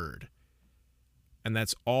bird. And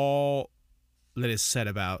that's all that is said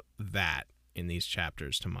about that in these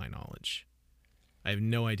chapters, to my knowledge. I have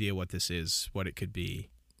no idea what this is, what it could be,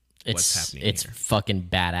 what's happening It's here. fucking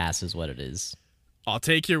badass is what it is. I'll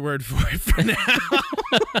take your word for it for now.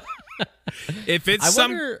 If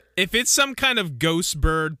it's some kind of ghost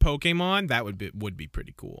bird Pokemon, that would be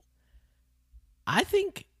pretty cool. I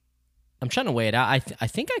think I'm trying to weigh it out. I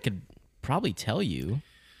think I could probably tell you.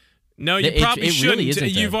 No, you probably it shouldn't. Really isn't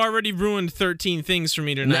You've already ruined 13 things for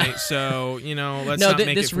me tonight, so let's not make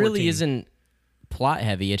it 14. This really isn't plot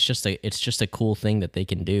heavy. It's just a cool thing that they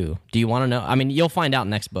can do. Do you want to know? I mean, you'll find out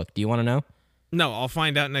next book. Do you want to know? No, I'll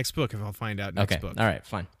find out next book if I'll find out next book. All right,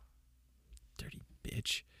 fine. Dirty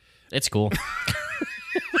bitch. It's cool.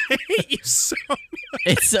 I hate you so much.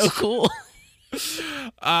 It's so cool.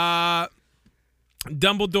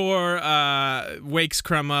 Dumbledore wakes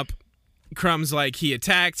Crumb up. Crumb's like, he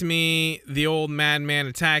attacked me. The old madman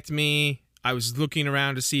attacked me. I was looking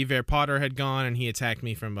around to see where Potter had gone, and he attacked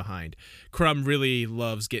me from behind. Crumb really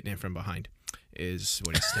loves getting it from behind, is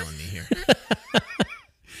what he's telling me here.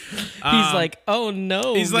 He's like, oh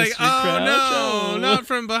no. He's Mr. like, oh Crouch. no, not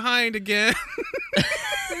from behind again.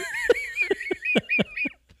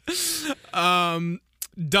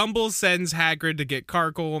 Dumble sends Hagrid to get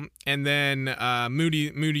Karkle, and then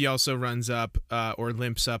Moody also runs up, or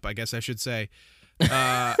limps up, I guess I should say.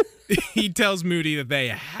 He tells Moody that they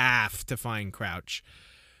have to find Crouch.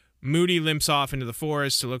 Moody limps off into the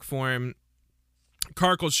forest to look for him.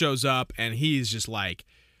 Karkle shows up, and he's just like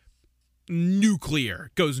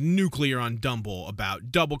goes nuclear on Dumble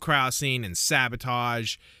about double crossing and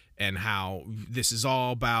sabotage, and how this is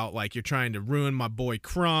all about, like, you're trying to ruin my boy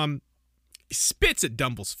Crumb. Spits at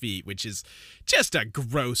Dumble's feet, which is just a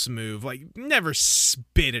gross move. Like, never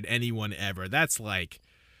spit at anyone ever. That's like,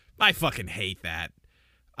 I fucking hate that.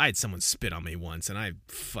 I had someone spit on me once, and I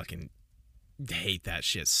fucking hate that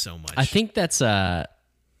shit so much. I think that's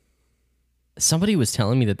somebody was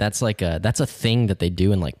telling me that's a thing that they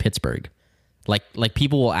do in like Pittsburgh. Like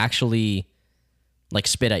people will actually like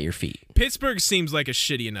spit at your feet. Pittsburgh seems like a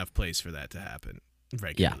shitty enough place for that to happen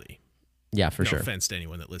regularly. Yeah, for sure. No offense to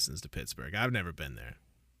anyone that listens to Pittsburgh. I've never been there.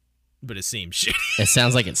 But it seems shitty. It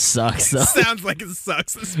sounds like it sucks, though. Sounds like it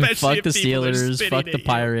sucks, especially fuck if the people are Steelers, spitting fuck at the you.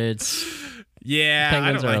 Pirates. Yeah,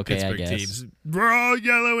 Penguins I don't are like okay, I Pittsburgh guess. teams. We're all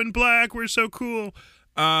yellow and black. We're so cool.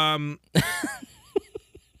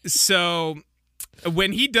 So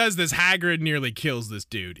when he does this, Hagrid nearly kills this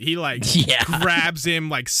dude. He grabs him,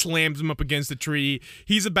 like slams him up against a tree.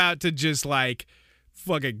 He's about to just like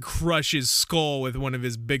fucking crush his skull with one of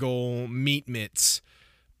his big ol' meat mitts.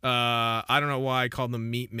 I don't know why I called them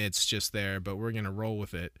meat mitts just there, but we're gonna roll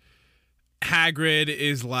with it. Hagrid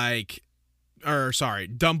is like,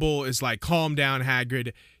 Dumble is like, calm down,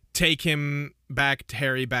 Hagrid. Take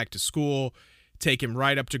Harry back to school. Take him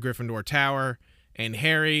right up to Gryffindor Tower. And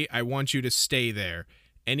Harry, I want you to stay there.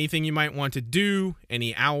 Anything you might want to do,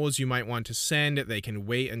 any owls you might want to send, they can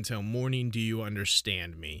wait until morning. Do you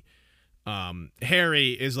understand me?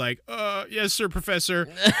 Harry is like, yes, sir, Professor.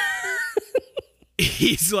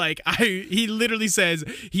 He's like, he literally says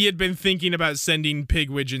he had been thinking about sending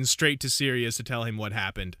Pigwidgeon straight to Sirius to tell him what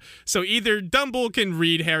happened. So either Dumble can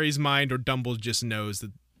read Harry's mind or Dumble just knows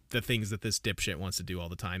the things that this dipshit wants to do all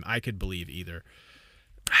the time. I could believe either.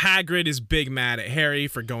 Hagrid is big mad at Harry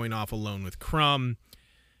for going off alone with Krum.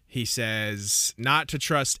 He says not to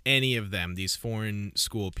trust any of them, these foreign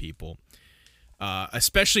school people.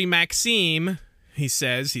 Especially Maxime, he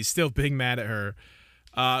says. He's still big mad at her.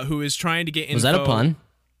 Who is trying to get info. Was that a pun?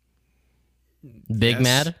 Big Yes.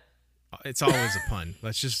 mad? It's always a pun.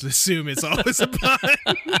 Let's just assume it's always a pun.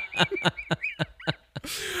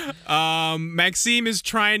 Maxime is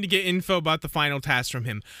trying to get info about the final task from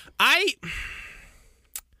him. I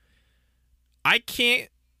can't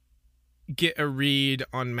get a read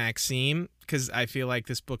on Maxime because I feel like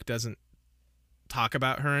this book doesn't talk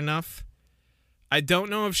about her enough. I don't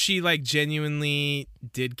know if she like genuinely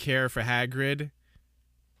did care for Hagrid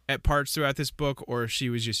at parts throughout this book, or if she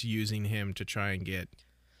was just using him to try and get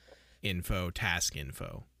task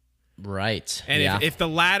info. Right. And if the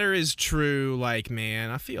latter is true, like, man,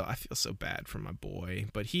 I feel so bad for my boy,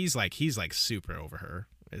 but he's like super over her,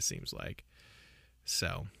 it seems like.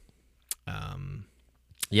 So,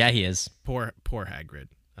 yeah, he is. Poor Hagrid.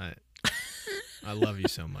 I love you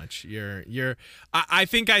so much. I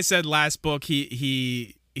think I said last book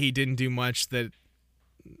he didn't do much that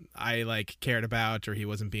I like cared about, or he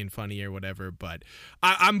wasn't being funny or whatever, but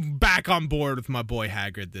I'm back on board with my boy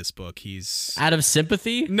Hagrid this book. He's out of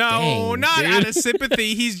sympathy? No, Dang, not dude. out of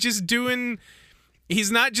sympathy. He's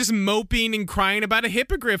not just moping and crying about a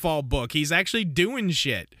hippogriff all book. He's actually doing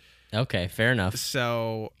shit. Okay, fair enough.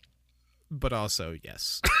 So, but also,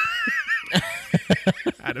 yes.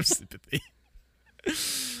 Out of sympathy.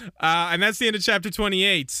 And that's the end of chapter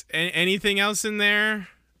 28. Anything else in there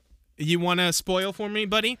you want to spoil for me,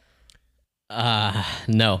 buddy?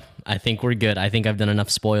 No. I think we're good. I think I've done enough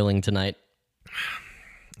spoiling tonight.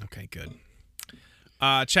 Okay, good.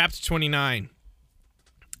 Chapter 29.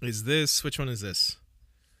 Which one is this?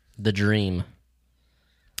 The Dream.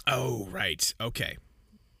 Oh, right. Okay.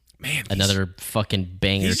 Man, Another fucking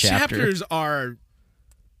banger these chapter. chapters are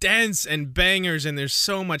dense and bangers, and there's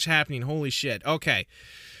so much happening. Holy shit. Okay.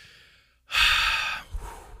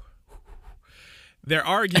 They're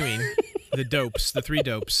arguing, the three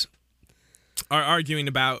dopes, are arguing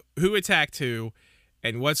about who attacked who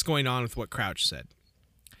and what's going on with what Crouch said.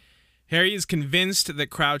 Harry is convinced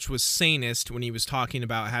that Crouch was sanest when he was talking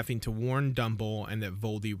about having to warn Dumble and that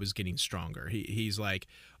Voldy was getting stronger. He's like,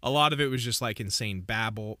 a lot of it was just like insane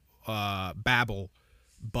babble, but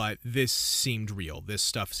this seemed real. This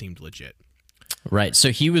stuff seemed legit. Right.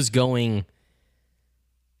 So he was going,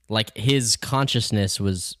 like, his consciousness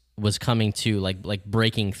was coming to, like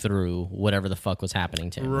breaking through whatever the fuck was happening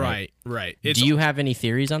to him. Right. Do you have any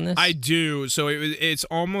theories on this? I do. So it's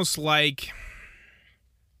almost like,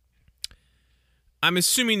 I'm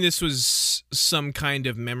assuming this was some kind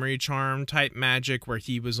of memory charm type magic where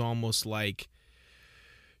he was almost like,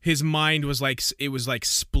 his mind was like, it was like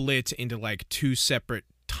split into like two separate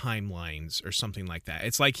timelines or something like that.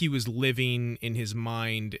 It's like he was living in his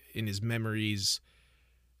mind, in his memories,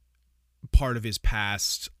 part of his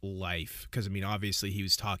past life. Because, I mean, obviously he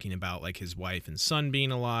was talking about like his wife and son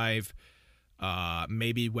being alive.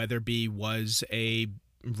 Maybe Weatherby was a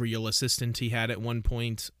real assistant he had at one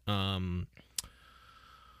point.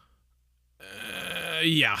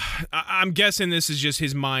 Yeah, I'm guessing this is just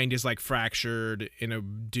his mind is like fractured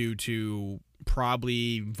due to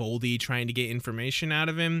probably Voldy trying to get information out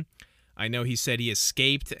of him. I know he said he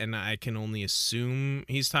escaped, and I can only assume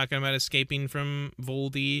he's talking about escaping from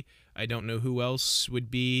Voldy. I don't know who else would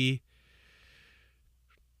be,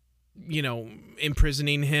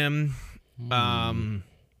 imprisoning him.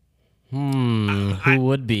 Who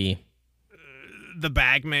would be? The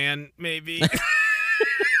Bagman, maybe.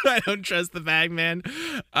 I don't trust the Bagman.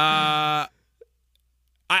 I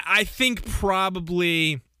think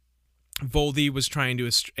probably Voldy was trying to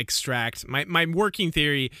extract. My working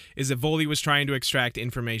theory is that Voldy was trying to extract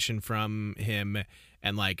information from him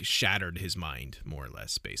and like shattered his mind, more or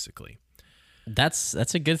less, basically. That's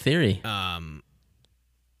a good theory. Of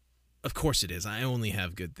course it is. I only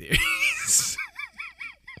have good theories.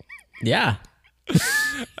 Yeah.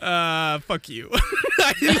 Fuck you.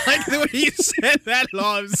 I didn't like the way you said that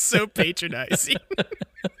law. It was so patronizing.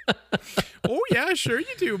 Oh, yeah, sure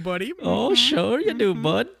you do, buddy. Oh, sure you do,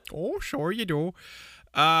 bud. Oh, sure you do.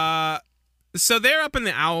 So they're up in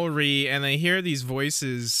the owlry, and they hear these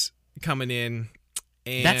voices coming in.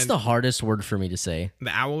 And That's the hardest word for me to say. the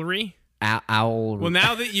owlry? Owl. Well,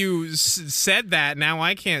 now that you said that, now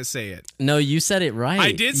I can't say it. No, you said it right.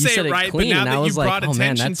 I did You say said it right, but clean, now and that I you was like, brought oh,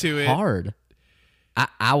 man, attention that's to it. hard.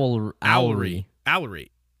 Owlry. Owlry.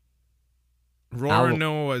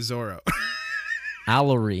 Roronoa Zorro.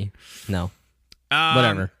 Owlry. No.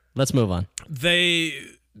 Whatever. Let's move on.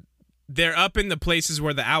 They're up in the places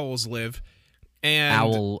where the owls live. And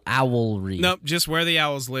Owlry. Nope, just where the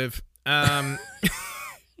owls live. And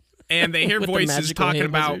they hear With the voices magical talking hit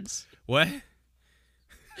about wizards. what?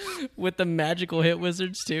 With the magical hit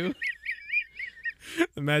wizards, too.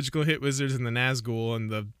 The magical hit wizards and the Nazgul and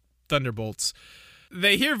the Thunderbolts.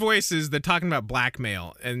 They hear voices. They're talking about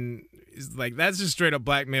blackmail, and it's like, that's just straight up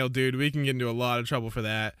blackmail, dude. We can get into a lot of trouble for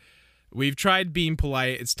that. We've tried being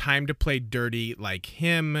polite. It's time to play dirty like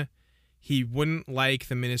him. He wouldn't like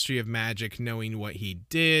the Ministry of Magic knowing what he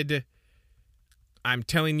did. I'm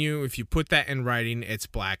telling you, if you put that in writing, it's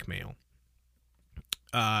blackmail.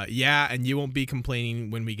 Yeah, and you won't be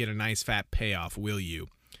complaining when we get a nice fat payoff, will you?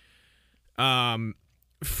 And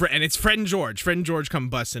it's Fred and George. Fred and George come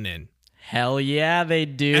busting in. Hell yeah, they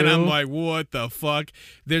do. And I'm like, what the fuck?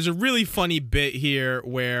 There's a really funny bit here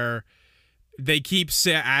where they keep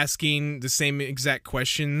asking the same exact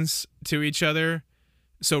questions to each other.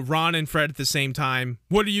 So Ron and Fred at the same time,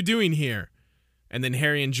 what are you doing here? And then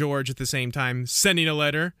Harry and George at the same time, sending a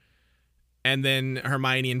letter. And then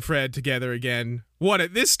Hermione and Fred together again, what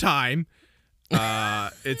at this time?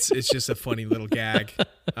 It's just a funny little gag.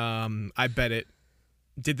 I bet it.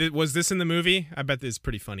 Was this in the movie? I bet this is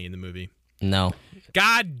pretty funny in the movie. No.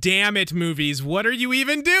 God damn it, movies. What are you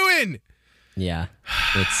even doing? Yeah.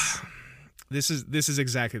 This is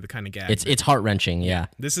exactly the kind of gag. It's heart-wrenching, yeah.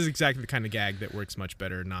 This is exactly the kind of gag that works much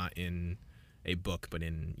better not in a book but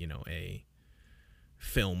in, a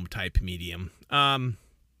film type medium.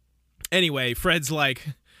 Anyway, Fred's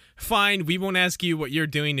like, fine, we won't ask you what you're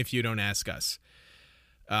doing if you don't ask us.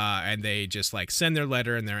 And they just like send their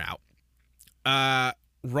letter and they're out.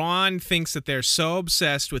 Ron thinks that they're so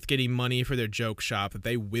obsessed with getting money for their joke shop that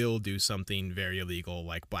they will do something very illegal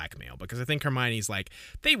like blackmail. Because I think Hermione's like,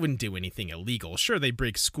 they wouldn't do anything illegal. Sure, they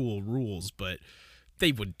break school rules, but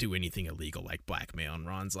they wouldn't do anything illegal like blackmail. And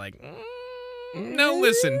Ron's like, no,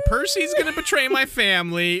 listen, Percy's going to betray my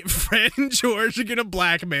family. Fred and George are going to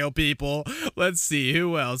blackmail people. Let's see,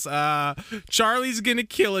 who else? Charlie's going to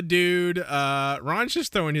kill a dude. Ron's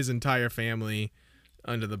just throwing his entire family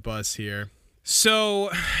under the bus here.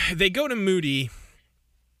 So they go to Moody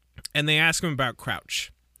and they ask him about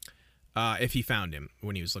Crouch, if he found him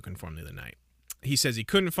when he was looking for him the other night. He says he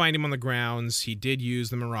couldn't find him on the grounds. He did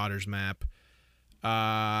use the Marauders map.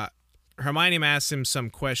 Hermione asks him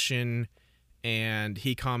some question, and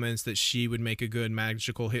he comments that she would make a good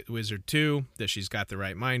magical hit wizard too, that she's got the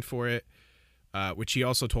right mind for it, which he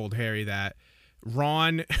also told Harry that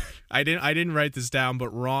Ron, I didn't write this down, but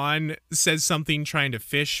Ron says something trying to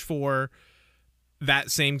fish for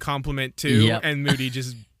that same compliment too, yep. And Moody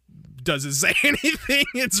just doesn't say anything.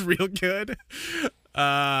 It's real good.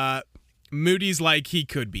 Moody's like, he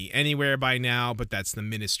could be anywhere by now, but that's the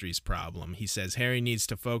Ministry's problem. He says Harry needs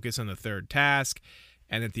to focus on the third task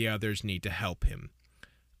and that the others need to help him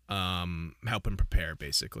prepare,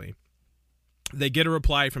 basically. They get a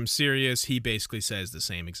reply from Sirius. He basically says the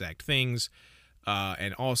same exact things.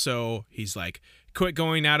 And also, he's like, quit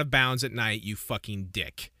going out of bounds at night, you fucking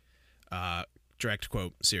dick. Direct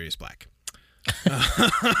quote, Sirius Black.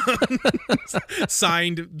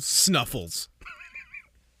 Signed, Snuffles.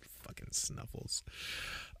 Fucking Snuffles.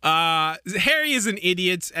 Harry is an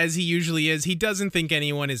idiot, as he usually is. He doesn't think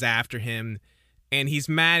anyone is after him, and he's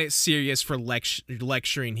mad at Sirius for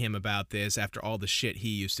lecturing him about this after all the shit he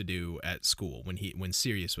used to do at school when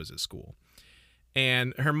Sirius was at school.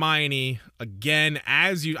 And Hermione, again,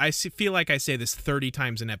 I feel like I say this 30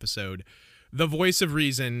 times an episode, the voice of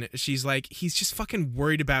reason, she's like, he's just fucking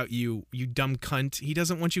worried about you, you dumb cunt. He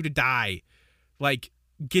doesn't want you to die. Like,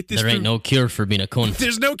 get this. There ain't no cure for being a cunt.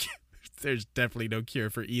 There's definitely no cure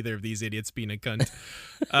for either of these idiots being a cunt.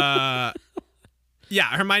 Yeah,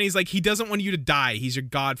 Hermione's like, he doesn't want you to die. He's your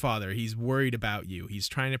godfather. He's worried about you. He's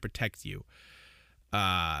trying to protect you.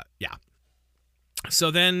 Yeah.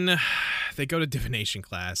 So then they go to divination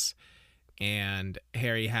class, and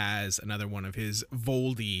Harry has another one of his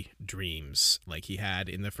Voldy dreams, like he had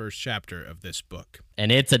in the first chapter of this book.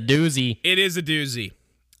 And it's a doozy. It is a doozy.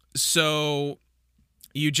 So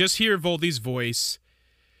You just hear Voldy's voice.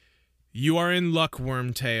 You are in luck,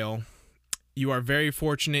 Wormtail. You are very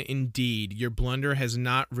fortunate indeed. Your blunder has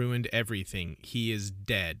not ruined everything. He is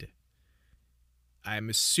dead. I'm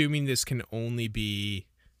assuming this can only be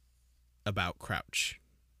about Crouch.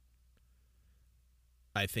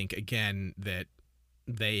 I think, again, that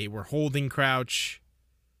they were holding Crouch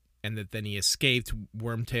and that then he escaped.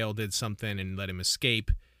 Wormtail did something and let him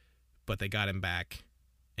escape, but they got him back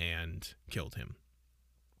and killed him.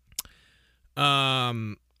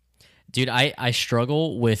 Dude, I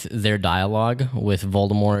struggle with their dialogue with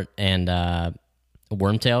Voldemort and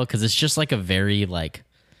Wormtail because it's just like a very like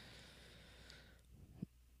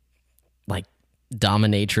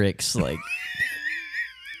dominatrix,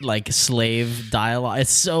 like slave dialogue.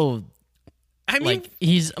 It's so. I mean, like,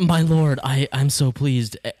 he's my lord. I'm so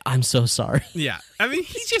pleased. I'm so sorry. Yeah, I mean,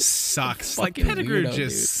 he just sucks. Like Pettigrew weirdo,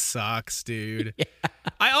 just sucks, dude. Yeah.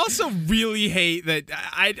 I also really hate that.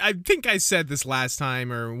 I think I said this last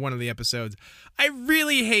time or one of the episodes. I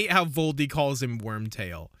really hate how Voldy calls him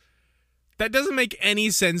Wormtail. That doesn't make any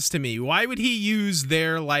sense to me. Why would he use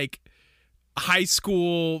their like high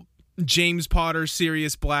school James Potter,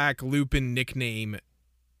 Sirius Black, Lupin nickname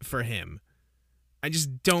for him? I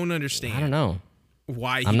just don't understand. I don't know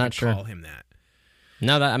why he would call him that.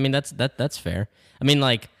 No, that's fair. I mean,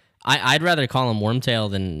 like I'd rather call him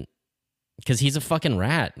Wormtail than because he's a fucking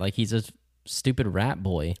rat. Like he's a stupid rat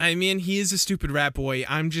boy. I mean, he is a stupid rat boy.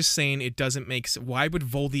 I'm just saying it doesn't make sense. Why would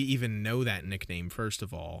Voldy even know that nickname? First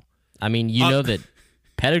of all, I mean, you know that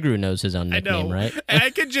Pettigrew knows his own nickname, right? And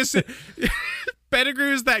I could just.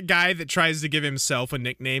 Pettigrew is that guy that tries to give himself a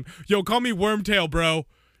nickname. Yo, call me Wormtail, bro.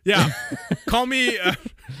 Yeah, call me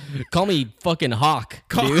fucking Hawk.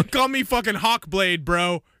 Call me fucking Hawkblade,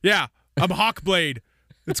 bro. Yeah, I'm Hawkblade.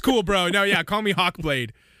 It's cool, bro. No, yeah, call me Hawkblade.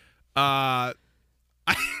 I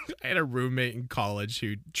had a roommate in college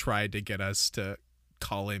who tried to get us to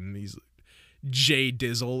call him these J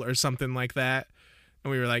Dizzle or something like that, and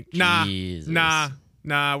we were like, nah,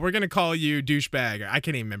 we're gonna call you douchebag. I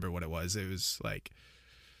can't even remember what it was. It was like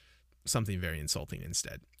something very insulting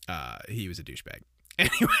instead. He was a douchebag.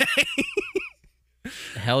 Anyway,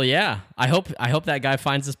 hell yeah! I hope that guy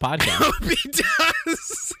finds this podcast. I hope he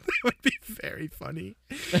does. That would be very funny.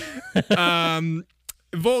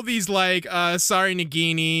 Voldy's like, sorry,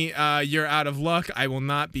 Nagini, you're out of luck. I will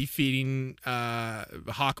not be feeding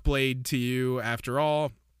Hawkblade to you after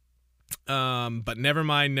all. But never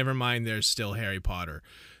mind. There's still Harry Potter.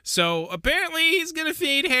 So apparently he's gonna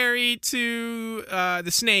feed Harry to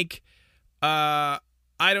the snake. I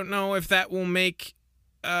don't know if that will make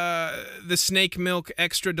the snake milk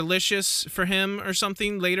extra delicious for him or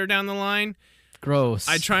something later down the line. Gross.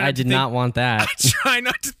 I did not want that. I try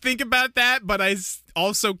not to think about that, but I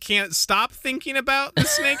also can't stop thinking about the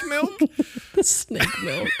snake milk. The snake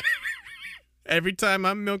milk. Every time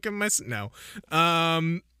I'm milking my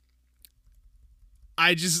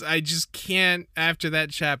I just can't. After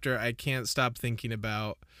that chapter, I can't stop thinking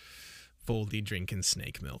about Voldy drinking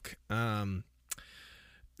snake milk.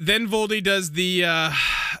 Then Voldy does the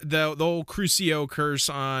old Crucio curse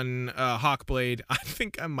on Hawkblade. I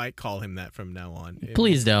think I might call him that from now on.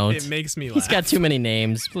 Please don't. It makes me laugh. He's got too many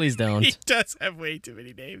names. Please don't. He does have way too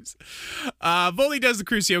many names. Voldy does the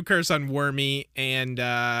Crucio curse on Wormy, and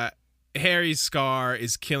Harry's scar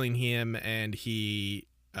is killing him, and he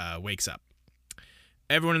wakes up.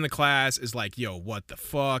 Everyone in the class is like, yo, what the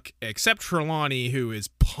fuck? Except Trelawney, who is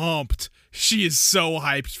pumped. She is so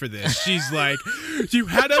hyped for this. She's like, you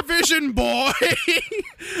had a vision, boy.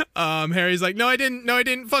 Harry's like, no, I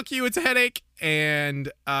didn't. Fuck you. It's a headache.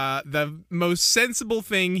 And the most sensible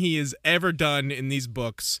thing he has ever done in these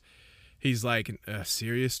books, he's like,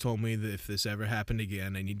 Sirius told me that if this ever happened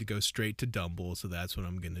again, I need to go straight to Dumble, so that's what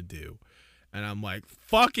I'm going to do. And I'm like,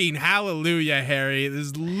 fucking hallelujah, Harry. This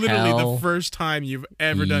is literally the first time you've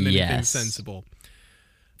ever done anything sensible.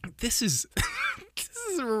 This is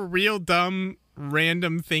a real dumb,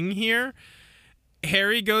 random thing here.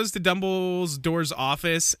 Harry goes to Dumbledore's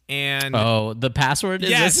office and... Oh, the password is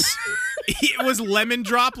yes. It was Lemon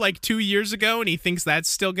Drop like 2 years ago, and he thinks that's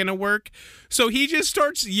still going to work. So he just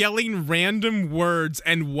starts yelling random words,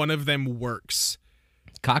 and one of them works.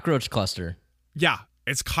 Cockroach cluster. Yeah.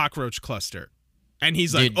 It's Cockroach Cluster. And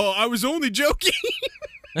he's like, oh, I was only joking.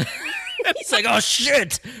 He's like, oh,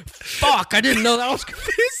 shit. Fuck, I didn't know that was...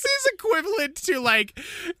 This is equivalent to, like,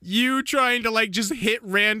 you trying to, like, just hit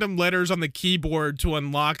random letters on the keyboard to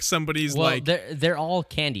unlock somebody's, like... They're all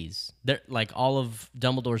candies. They're, like, all of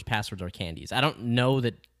Dumbledore's passwords are candies. I don't know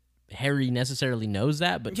that Harry necessarily knows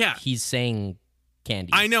that, but he's saying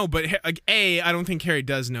candies. I know, but, like, A, I don't think Harry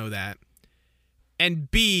does know that. And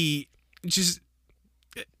B, just...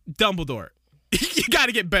 Dumbledore, you got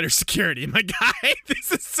to get better security, my guy.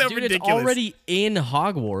 This is so Dude, ridiculous. it's already in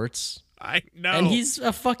Hogwarts. I know. And he's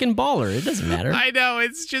a fucking baller. It doesn't matter. I know.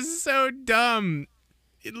 It's just so dumb.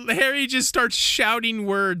 Harry just starts shouting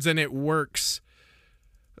words and it works.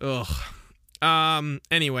 Ugh.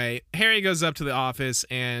 Anyway, Harry goes up to the office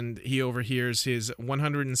and he overhears his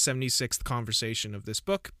 176th conversation of this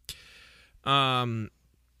book. Dumble,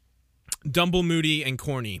 Moody, and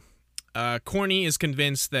Corny. Corny is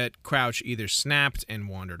convinced that Crouch either snapped and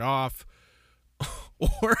wandered off,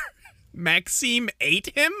 or Maxime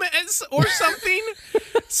ate him or something,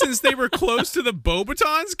 since they were close to the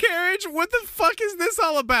Beauxbatons carriage. What the fuck is this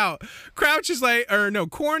all about? Crouch is like, or no,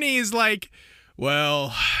 Corny is like,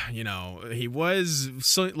 well, you know, he was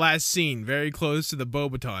last seen very close to the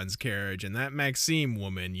Beauxbatons carriage, and that Maxime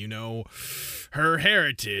woman, you know, her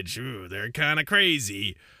heritage, ooh, they're kind of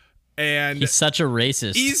crazy. And he's such a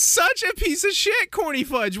racist. He's such a piece of shit, Corny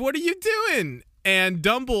Fudge. What are you doing? And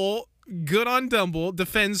Dumble, good on Dumble,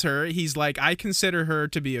 defends her. He's like, I consider her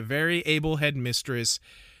to be a very able headmistress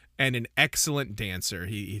and an excellent dancer.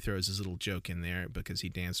 He throws his little joke in there because he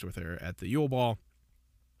danced with her at the Yule Ball.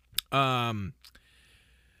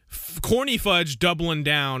 Corny Fudge doubling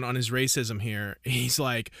down on his racism here. He's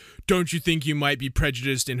like, don't you think you might be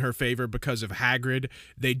prejudiced in her favor because of Hagrid?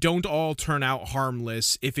 They don't all turn out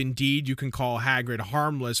harmless, if indeed you can call Hagrid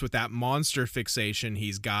harmless with that monster fixation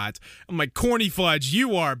he's got. I'm like, Corny Fudge, you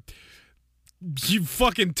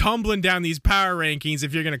fucking tumbling down these power rankings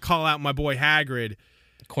if you're going to call out my boy Hagrid.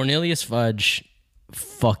 Cornelius Fudge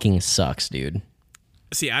fucking sucks, dude.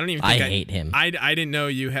 See, I don't even think I hate him. I didn't know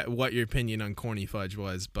you what your opinion on Corny Fudge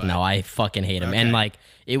was, but no, I fucking hate him. Okay. And like,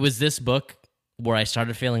 it was this book where I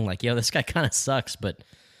started feeling like, yo, this guy kind of sucks, but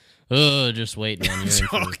just wait, man. You're in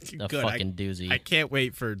for a fucking doozy. I can't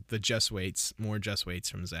wait for the more just waits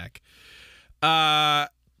from Zach.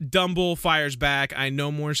 Dumble fires back. I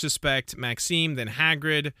no more suspect Maxime than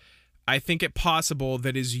Hagrid. I think it possible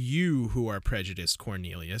that is you who are prejudiced,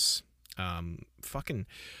 Cornelius.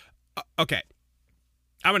 Okay.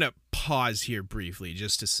 I'm going to pause here briefly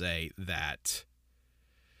just to say that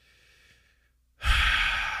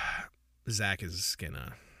Zach is going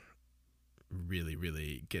to really,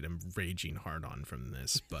 really get him raging hard on from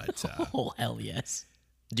this. But oh, hell yes.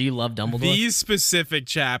 Do you love Dumbledore? These specific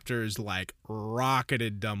chapters, like,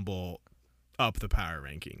 rocketed Dumble up the power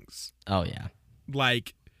rankings. Oh, yeah.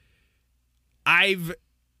 Like, I've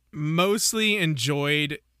mostly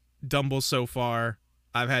enjoyed Dumble so far.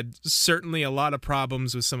 I've had certainly a lot of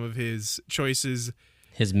problems with some of his choices.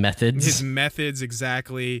 His methods. His methods,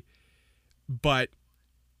 exactly. But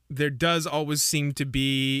there does always seem to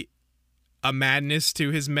be a madness to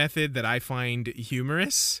his method that I find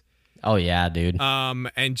humorous. Oh, yeah, dude.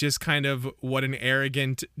 And just kind of what an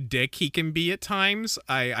arrogant dick he can be at times.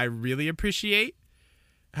 I really appreciate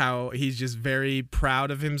how he's just very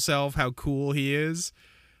proud of himself, how cool he is.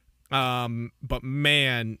 But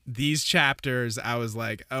man, these chapters, I was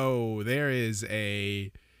like, oh, there is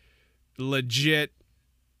a legit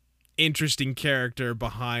interesting character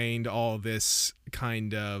behind all this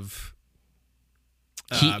kind of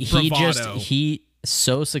bravado. He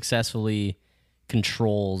so successfully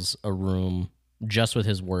controls a room just with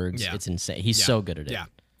his words. Yeah. It's insane. He's so good at it. Yeah.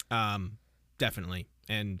 Definitely.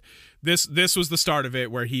 And this was the start of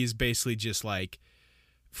it, where he's basically just like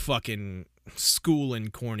fucking schooling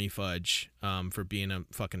Corny Fudge for being a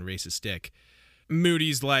fucking racist dick.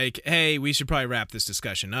 Moody's like, hey, we should probably wrap this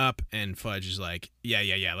discussion up. And Fudge is like,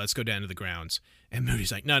 yeah, let's go down to the grounds. And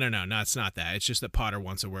Moody's like, no, it's not that. It's just that Potter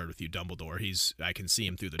wants a word with you, Dumbledore. I can see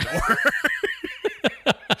him through the door.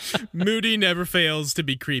 Moody never fails to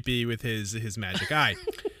be creepy with his magic eye.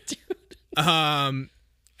 And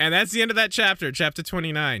that's the end of that chapter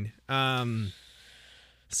 29.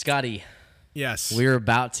 Scotty. Yes. We're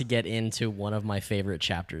about to get into one of my favorite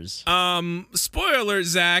chapters. Spoiler alert,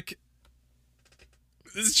 Zach.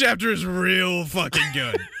 This chapter is real fucking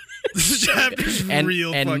good. This chapter is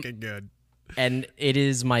fucking good. And it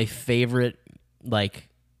is my favorite, like,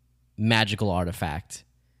 magical artifact.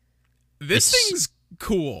 This thing's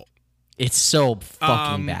cool. It's so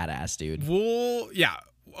fucking badass, dude. We'll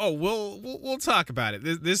talk about it.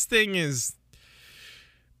 This thing is...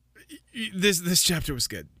 This chapter was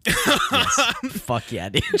good. Yes. Fuck yeah,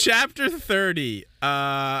 dude. Chapter 30.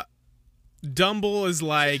 Dumble is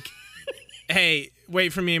like, hey,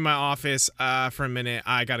 wait for me in my office for a minute.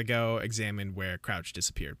 I gotta go examine where Crouch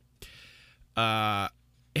disappeared.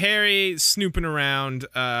 Harry snooping around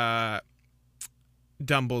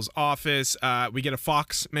Dumble's office. We get a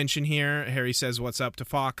Fox mention here. Harry says what's up to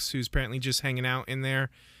Fox, who's apparently just hanging out in there.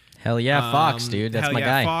 Hell yeah, Fox, dude. That's hell my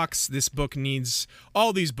yeah, guy. Fox. This book needs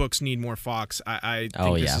all these books need more Fox. I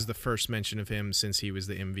think this is the first mention of him since he was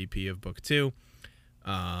the MVP of book 2.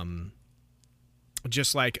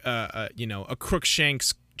 Just like a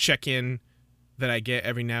Crookshanks check-in that I get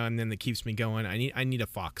every now and then that keeps me going. I need a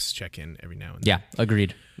Fox check-in every now and then. Yeah,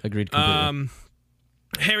 agreed completely.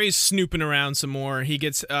 Harry's snooping around some more. He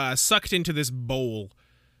gets sucked into this bowl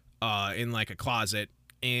in like a closet,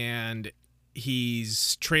 and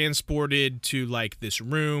he's transported to like this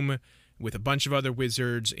room with a bunch of other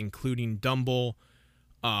wizards, including Dumble.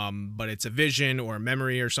 But it's a vision or a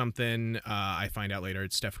memory or something. I find out later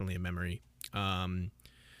it's definitely a memory.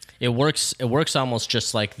 It works almost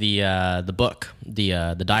just like the book,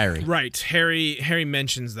 the diary. Right. Harry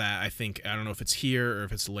mentions that. I don't know if it's here or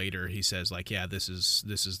if it's later. He says like, yeah, this is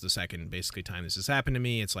the second basically time this has happened to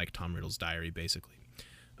me. It's like Tom Riddle's diary basically.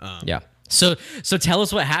 Yeah. So tell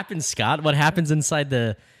us what happens, Scott. What happens inside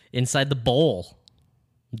the bowl?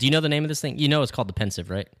 Do you know the name of this thing? You know it's called the Pensieve,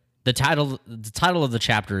 right? The title of the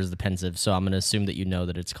chapter is the Pensieve, so I'm going to assume that you know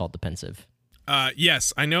that it's called the Pensieve.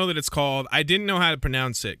 Yes, I know that it's called. I didn't know how to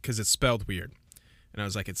pronounce it because it's spelled weird, and I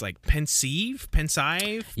was like, it's like pensive.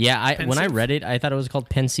 Yeah, when I read it, I thought it was called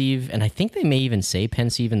Pensieve, and I think they may even say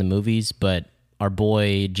Pensieve in the movies, but our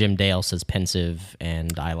boy Jim Dale says Pensive,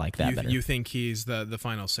 and I like that better. You think he's the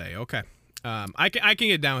final say? Okay, I can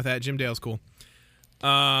get down with that. Jim Dale's cool.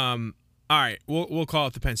 All right, we'll call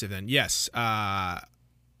it the Pensieve then. Yes.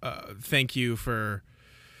 Thank you for.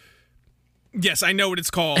 Yes, I know what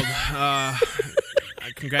it's called.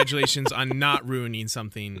 Congratulations on not ruining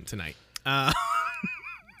something tonight.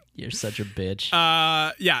 You're such a bitch.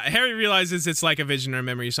 Yeah, Harry realizes it's like a vision or a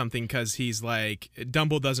memory or something because he's like,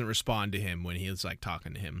 Dumble doesn't respond to him when he's like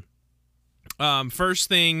talking to him. First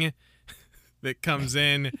thing that comes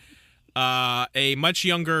in, a much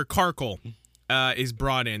younger Karkle is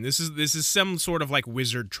brought in. This is some sort of like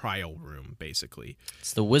wizard trial room, basically.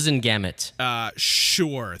 It's the Wizengamot.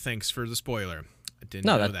 Sure. Thanks for the spoiler. I didn't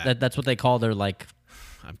know that. That's what they call their like.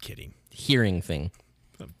 I'm kidding. Hearing thing.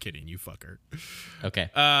 I'm kidding, you fucker. Okay.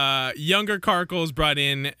 Younger Karkle is brought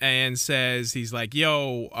in and says, he's like,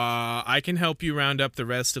 yo, I can help you round up the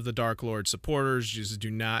rest of the Dark Lord supporters. Just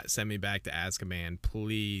do not send me back to Azkaban,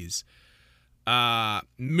 please.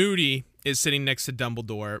 Moody is sitting next to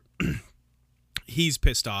Dumbledore. He's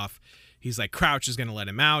pissed off. He's like, Crouch is going to let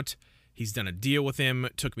him out. He's done a deal with him.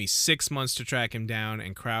 It took me 6 months to track him down,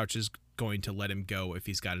 and Crouch is going to let him go if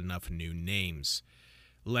he's got enough new names.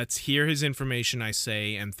 Let's hear his information, I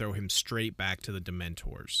say, and throw him straight back to the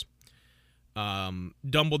Dementors.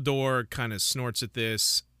 Dumbledore kind of snorts at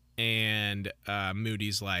this, and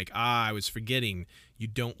Moody's like, I was forgetting. You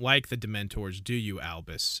don't like the Dementors, do you,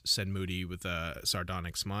 Albus? Said Moody with a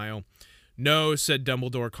sardonic smile. No, said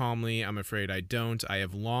Dumbledore calmly, I'm afraid I don't. I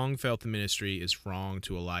have long felt the Ministry is wrong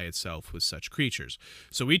to ally itself with such creatures.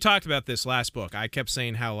 So we talked about this last book. I kept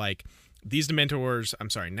saying how, like, these Dementors,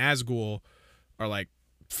 Nazgul, are, like,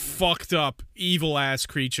 fucked up, evil-ass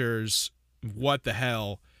creatures. What the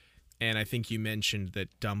hell? And I think you mentioned that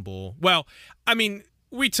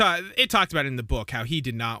it talked about it in the book how he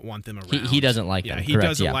did not want them around. He doesn't like them. He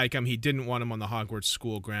doesn't like them. He didn't want them on the Hogwarts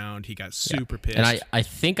school ground. He got super pissed. And I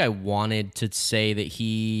think I wanted to say that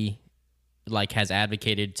he like has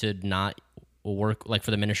advocated to not work, like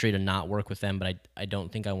for the Ministry to not work with them, but I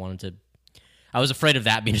don't think I wanted to. I was afraid of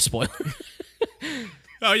that being a spoiler.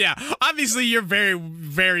 Oh yeah, obviously you're very,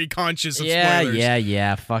 very conscious of spoilers.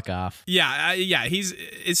 Yeah. Fuck off. Yeah.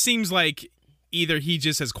 It seems like either he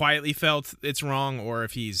just has quietly felt it's wrong, or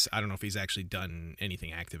if I don't know if he's actually done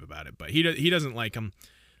anything active about it. But he doesn't like them.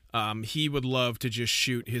 He would love to just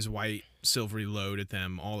shoot his white silvery load at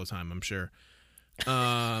them all the time, I'm sure.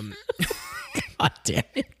 God damn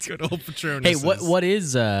it! Good old Patronus. Hey, what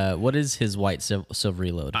is his white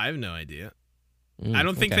silvery load? I have no idea. I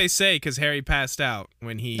don't think they say because Harry passed out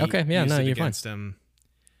when he used it against him.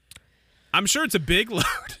 I'm sure it's a big load.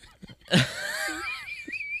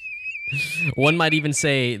 One might even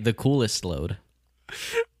say the coolest load.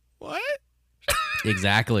 What?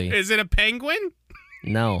 Exactly. Is it a penguin?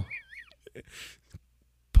 No.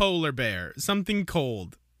 Polar bear. Something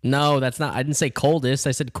cold. No, that's not. I didn't say coldest.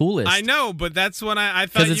 I said coolest. I know, but that's when I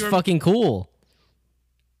thought because it's fucking cool.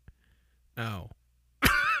 Oh.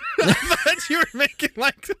 I thought you were making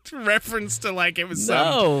like reference to like it was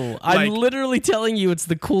I'm literally telling you it's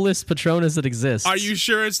the coolest Patronus that exists. Are you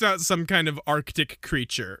sure it's not some kind of Arctic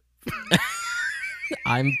creature?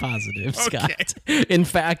 I'm positive, Scott. In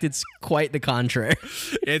fact, it's quite the contrary.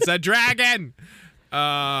 It's a dragon.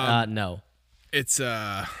 No. It's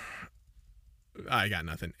I got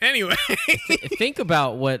nothing. Anyway. Think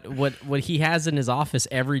about what he has in his office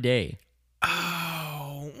every day.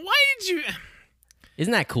 Oh, why did you...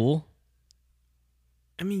 Isn't that cool?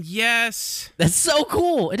 I mean, yes. That's so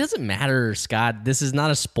cool. It doesn't matter, Scott. This is not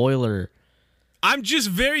a spoiler. I'm just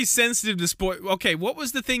very sensitive to spoil. Okay, what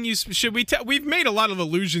was the thing you... Should we tell... We've made a lot of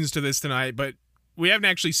allusions to this tonight, but we haven't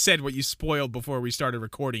actually said what you spoiled before we started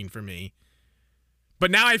recording for me. But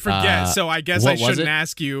now I forget, so I guess I shouldn't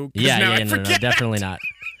ask you. Yeah, no, definitely not.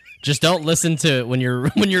 Just don't listen to it when you're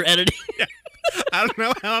editing. Yeah. I don't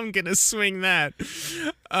know how I'm gonna swing that.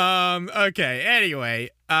 Okay. Anyway,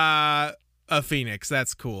 a phoenix.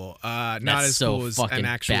 That's cool. Not as so cool as an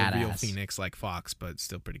actual badass. real phoenix like Fox, but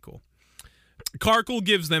still pretty cool. Karkle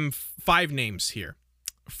gives them 5 names here,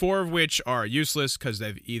 4 of which are useless because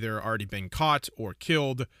they've either already been caught or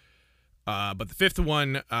killed. But the 5th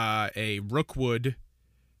one, a Rookwood.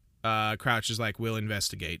 Crouch is like, we'll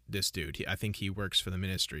investigate this dude. I think he works for the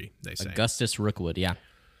ministry, they say. Augustus Rookwood, yeah.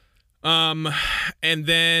 And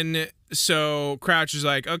then, so Crouch is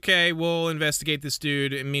like, okay, we'll investigate this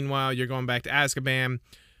dude. And meanwhile, you're going back to Azkaban.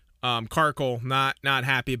 Karkle, not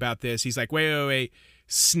happy about this. He's like, wait.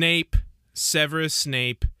 Snape, Severus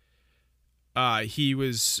Snape.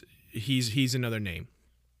 He's another name.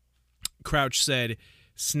 Crouch said,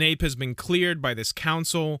 Snape has been cleared by this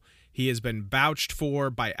council. He has been vouched for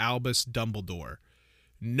by Albus Dumbledore.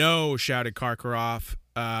 No, shouted Karkaroff.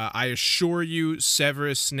 I assure you,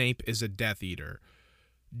 Severus Snape is a Death Eater.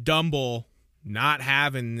 Dumble, not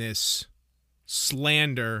having this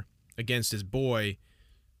slander against his boy,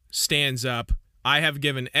 stands up. I have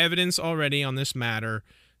given evidence already on this matter.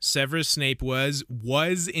 Severus Snape was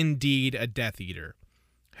indeed a Death Eater.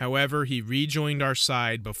 However, he rejoined our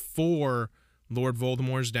side before Lord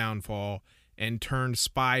Voldemort's downfall and turned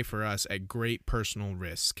spy for us at great personal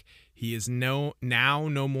risk. He is now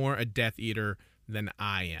no more a Death Eater than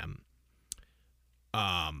I am.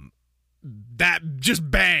 That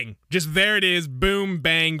just bang. Just there it is. Boom,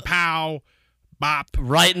 bang, pow, bop.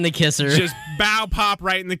 Right in the kisser. Just bow, pop,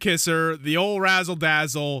 right in the kisser. The old razzle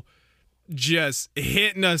dazzle just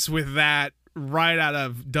hitting us with that right out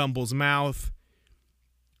of Dumble's mouth.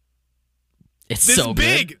 It's this so is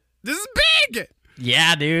big. Good. This is big.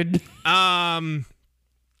 Yeah, dude.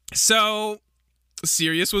 So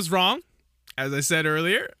Sirius was wrong, as I said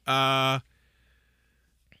earlier.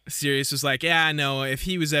 Sirius was like, yeah, no, if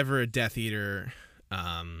he was ever a Death Eater,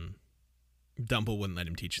 Dumble wouldn't let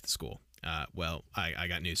him teach at the school. Well, I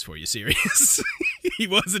got news for you, Sirius. He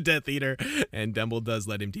was a Death Eater, and Dumble does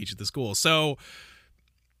let him teach at the school. So,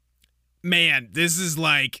 man, this is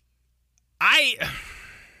like,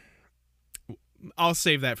 I'll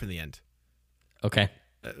save that for the end. Okay.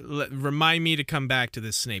 Remind me to come back to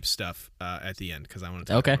this Snape stuff at the end, because I want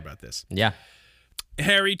to talk more about this. Yeah.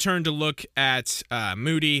 Harry turned to look at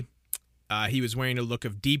Moody. He was wearing a look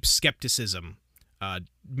of deep skepticism.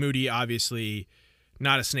 Moody, obviously,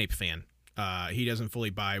 not a Snape fan. He doesn't fully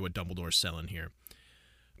buy what Dumbledore's selling here.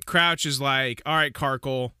 Crouch is like, all right,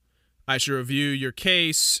 Karkle, I should review your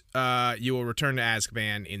case. You will return to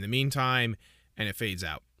Azkaban in the meantime, and it fades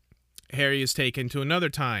out. Harry is taken to another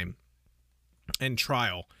time and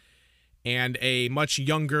trial, and a much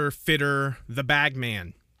younger, fitter, the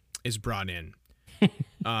Bagman is brought in.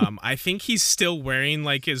 I think he's still wearing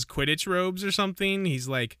like his Quidditch robes or something. He's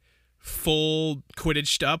like full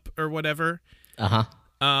Quidditched up or whatever.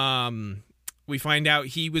 We find out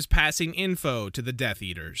he was passing info to the Death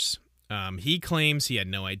Eaters. He claims he had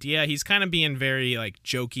no idea. He's kind of being very like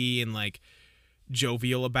jokey and like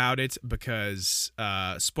jovial about it because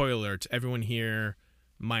spoiler alert, everyone here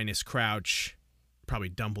minus Crouch, probably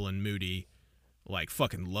Dumble and Moody, like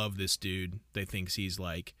fucking love this dude. They think he's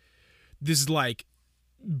like, this is like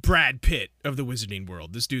Brad Pitt of the wizarding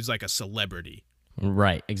world. This dude's like a celebrity.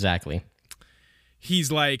 Right, exactly.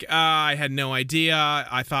 He's like, I had no idea.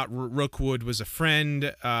 I thought Rookwood was a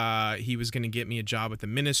friend. He was going to get me a job at the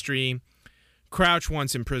ministry. Crouch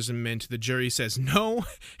wants imprisonment. The jury says no.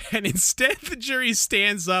 And instead, the jury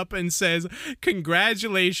stands up and says,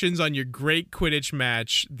 congratulations on your great Quidditch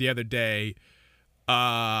match the other day.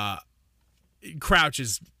 Crouch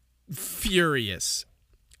is furious.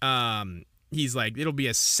 He's like, it'll be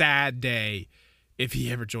a sad day if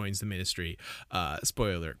he ever joins the ministry.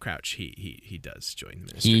 Spoiler alert, Crouch, he does join the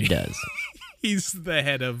ministry. He does. He's the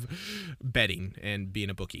head of betting and being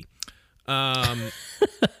a bookie.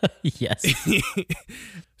 Yes.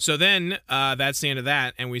 So then that's the end of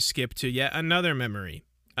that, and we skip to yet another memory.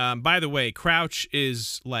 By the way, Crouch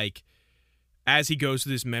is like, as he goes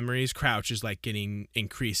through his memories, Crouch is like getting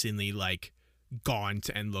increasingly like gaunt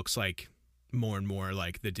and looks like more and more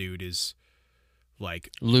like the dude is like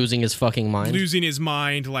losing his fucking mind. Losing his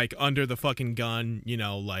mind, like under the fucking gun,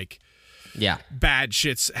 like yeah, bad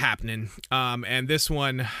shit's happening. And this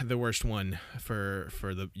one, the worst one for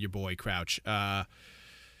your boy Crouch.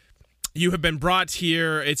 You have been brought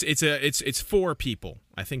here. It's 4 people,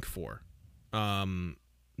 I think 4,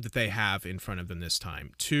 that they have in front of them this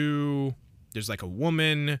time. 2, there's like a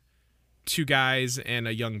woman, 2 guys, and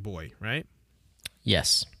a young boy, right?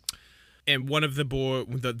 Yes. And one of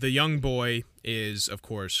the young boy is, of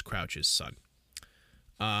course, Crouch's son.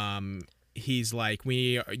 He's like,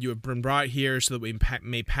 you have been brought here so that we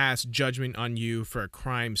may pass judgment on you for a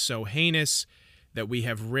crime so heinous that we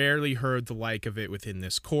have rarely heard the like of it within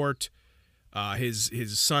this court.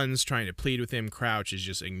 His son's trying to plead with him. Crouch is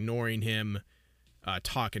just ignoring him,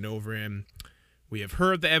 talking over him. We have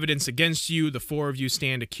heard the evidence against you. The 4 of you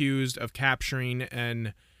stand accused of capturing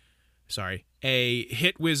a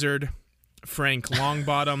hit wizard, Frank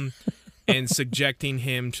Longbottom, and subjecting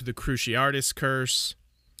him to the Cruciatus curse,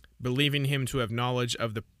 believing him to have knowledge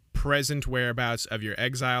of the present whereabouts of your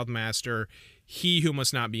exiled master, he who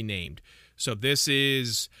must not be named. So this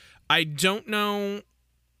is, I don't know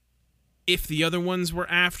if the other ones were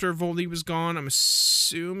after Voldy was gone. I'm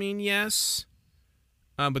assuming yes.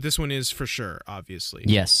 But this one is for sure, obviously.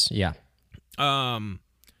 Yes, yeah.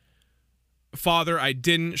 Father, I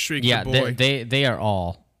didn't shriek the boy. They are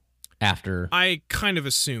all after. I kind of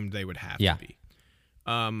assumed they would have to be.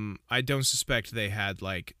 I don't suspect they had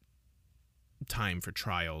like time for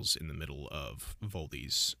trials in the middle of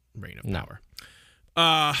Voldy's reign of power.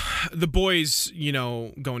 The boys,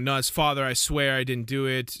 going nuts. Father, I swear I didn't do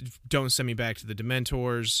it. Don't send me back to the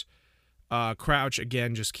Dementors. Crouch,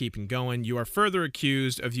 again, just keeping going. You are further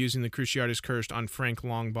accused of using the Cruciatus curse on Frank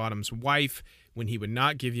Longbottom's wife when he would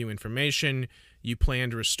not give you information. You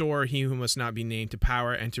plan to restore he who must not be named to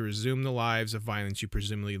power and to resume the lives of violence you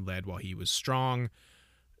presumably led while he was strong.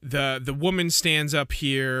 The woman stands up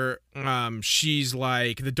here. She's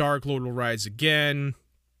like, the Dark Lord will rise again.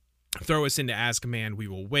 Throw us into Azkaban. We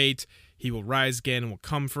will wait. He will rise again and will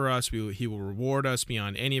come for us. He will reward us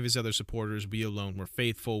beyond any of his other supporters. We alone were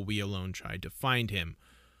faithful. We alone tried to find him.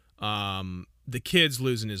 The kid's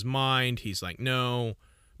losing his mind. He's like, no.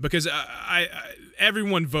 Because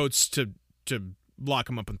everyone votes to lock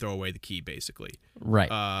him up and throw away the key, basically. Right.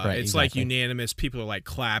 It's exactly. like unanimous. People are like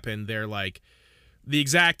clapping. They're like the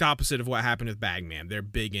exact opposite of what happened with Bagman. They're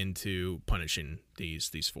big into punishing these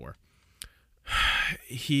 4.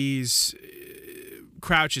 He's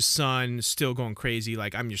Crouch's son, still going crazy.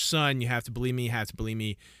 Like, I'm your son. You have to believe me. You have to believe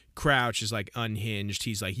me. Crouch is like unhinged.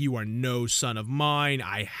 He's like, you are no son of mine.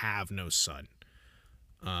 I have no son.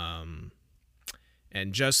 And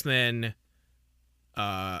just then,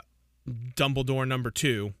 Dumbledore number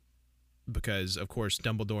 2, because of course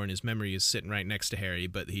Dumbledore in his memory is sitting right next to Harry,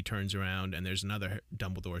 but he turns around and there's another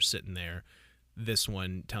Dumbledore sitting there. This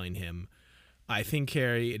one telling him, I think,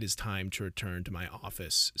 Harry, it is time to return to my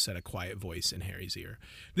office, said a quiet voice in Harry's ear.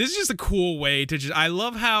 This is just a cool way to I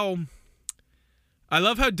love how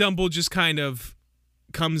Dumbledore just kind of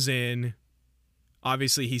comes in.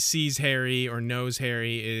 Obviously, he sees Harry or knows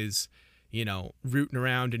Harry is, rooting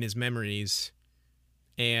around in his memories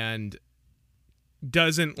and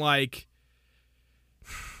doesn't like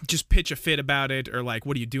just pitch a fit about it or like,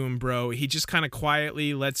 what are you doing, bro? He just kind of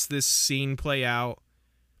quietly lets this scene play out.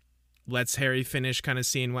 Lets Harry finish kind of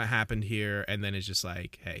seeing what happened here, and then it's just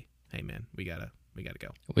like, hey man, we gotta go.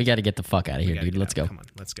 We gotta get the fuck out of here, dude. Let's go. Come on,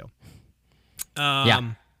 let's go.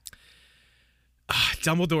 Yeah.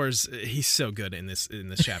 Dumbledore's he's so good in this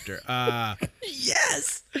chapter.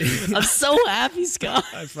 Yes, I'm so happy, Scott.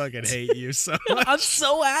 I fucking hate you so much. I'm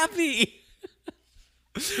so happy.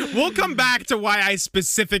 We'll come back to why I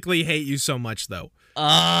specifically hate you so much, though.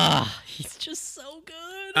 He's just so good.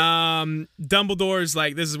 Dumbledore's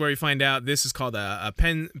like, this is where we find out this is called a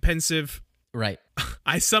pensive. Right.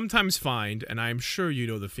 I sometimes find, and I'm sure you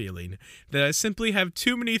know the feeling, that I simply have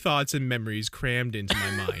too many thoughts and memories crammed into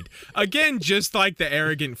my mind. Again, just like the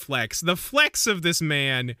arrogant flex. The flex of this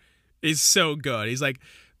man is so good. He's like,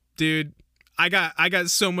 dude, I got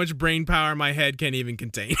so much brain power my head can't even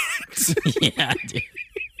contain it. Yeah, dude.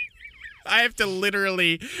 I have to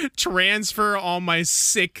literally transfer all my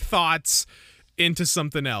sick thoughts into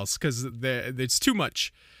something else because it's too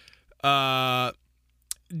much.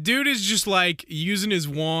 Dude is just like using his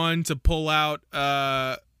wand to pull out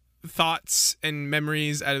thoughts and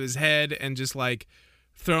memories out of his head and just like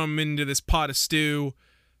throw them into this pot of stew.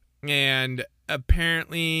 And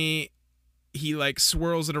apparently he like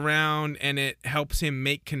swirls it around and it helps him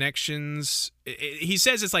make connections. He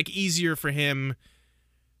says it's like easier for him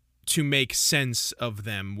to make sense of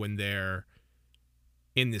them when they're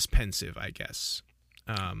in this pensive, I guess.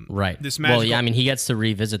 Right. This magical, well, yeah, I mean, he gets to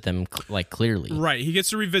revisit them clearly. Right. He gets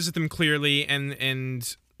to revisit them clearly,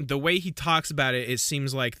 and the way he talks about it, it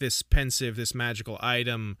seems like this pensive, this magical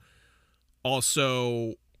item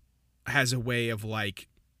also has a way of like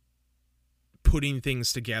putting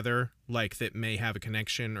things together, like that may have a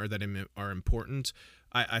connection or that are important.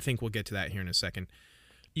 I think we'll get to that here in a second.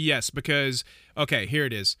 Yes, because, okay, here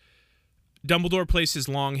it is. Dumbledore placed his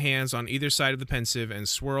long hands on either side of the pensive and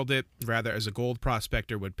swirled it, rather as a gold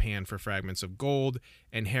prospector would pan for fragments of gold,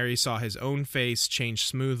 and Harry saw his own face change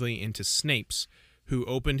smoothly into Snape's, who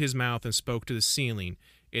opened his mouth and spoke to the ceiling.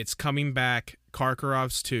 It's coming back,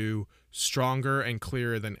 Karkaroff's too, stronger and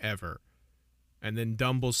clearer than ever. And then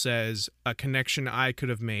Dumble says, a connection I could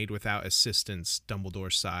have made without assistance,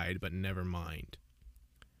 Dumbledore sighed, but never mind.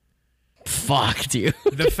 Fuck, dude.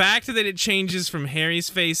 The fact that it changes from Harry's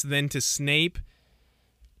face then to Snape,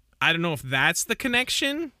 I don't know if that's the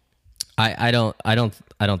connection. I don't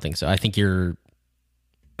think so. I think you're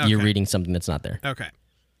reading something that's not there. Okay.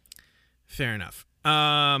 Fair enough.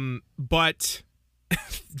 But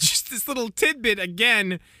just this little tidbit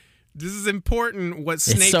again, this is important what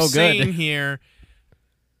Snape's so saying here.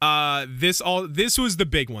 This was the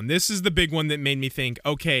big one. This is the big one that made me think,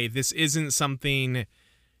 okay, this isn't something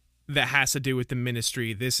that has to do with the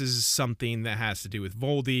Ministry. This is something that has to do with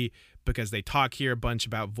Voldy, because they talk here a bunch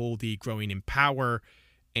about Voldy growing in power,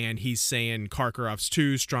 and he's saying Karkaroff's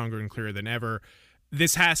too, stronger and clearer than ever.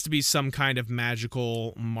 This has to be some kind of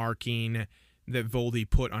magical marking that Voldy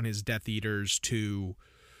put on his Death Eaters to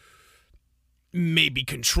maybe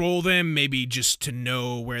control them, maybe just to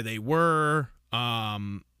know where they were,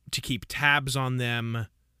 to keep tabs on them,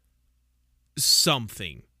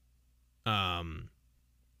 something.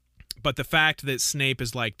 But the fact that Snape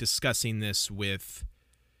is like discussing this with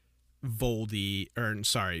Dumble.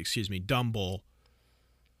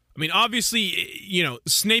 I mean, obviously, you know,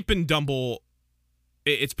 Snape and Dumble,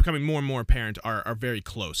 it's becoming more and more apparent, are very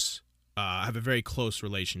close, have a very close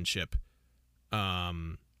relationship.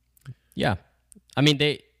 Yeah. I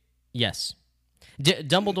mean, yes.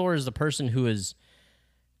 Dumbledore is the person who has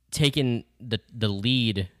taken the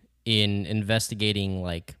lead in investigating,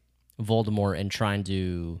 like, Voldemort and trying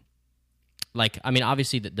to, like, I mean,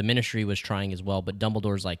 obviously the Ministry was trying as well, but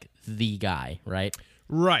Dumbledore's, like, the guy, right?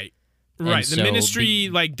 Right. The so Ministry,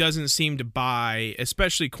 like, doesn't seem to buy,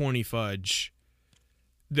 especially Corny Fudge,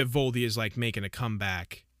 that Voldy is, like, making a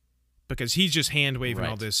comeback, because he's just hand-waving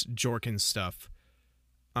all this Jorkin stuff.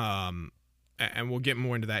 And we'll get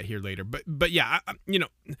more into that here later. But yeah, you know,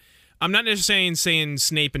 I'm not necessarily saying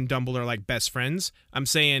Snape and Dumble are like best friends. I'm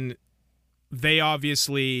saying they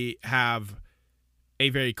obviously have a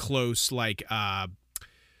very close, like,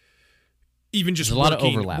 even just a lot of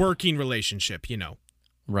overlap. Working relationship, you know.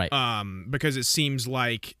 Right. Because it seems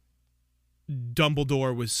like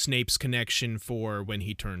Dumbledore was Snape's connection for when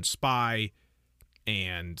he turned spy,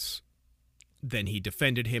 and then he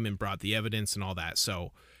defended him and brought the evidence and all that.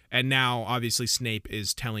 So, and now obviously Snape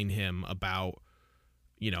is telling him about,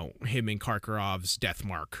 you know, him and Karkaroff's death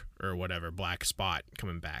mark or whatever, black spot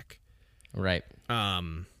coming back. Right.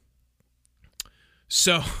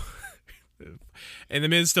 So in the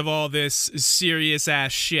midst of all this serious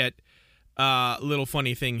ass shit, little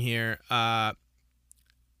funny thing here,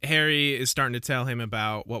 Harry is starting to tell him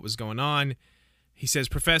about what was going on. He says,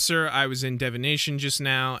 Professor, I was in divination just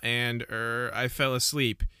now, and I fell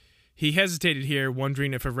asleep. He hesitated here,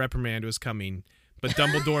 wondering if a reprimand was coming, but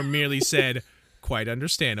Dumbledore merely said, quite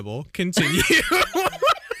understandable, continue.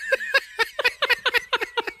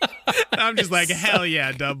 I'm just like, hell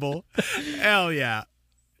yeah, Dumble. Hell yeah.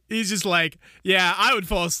 He's just like, yeah, I would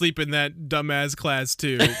fall asleep in that dumbass class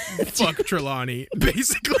too. Fuck Trelawney,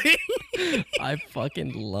 basically. I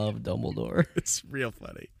fucking love Dumbledore. It's real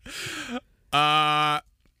funny.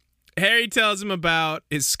 Harry tells him about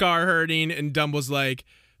his scar hurting, and Dumble's like,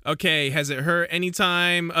 okay, has it hurt any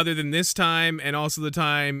time other than this time, and also the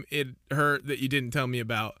time it hurt that you didn't tell me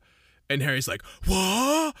about? And Harry's like,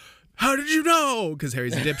 what? How did you know? Because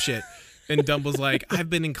Harry's a dipshit. And Dumble's like, I've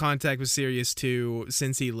been in contact with Sirius too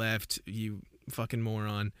since he left, you fucking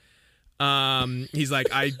moron. He's like,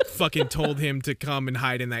 I fucking told him to come and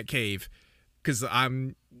hide in that cave because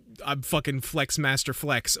I'm fucking Flex Master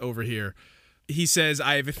Flex over here. He says,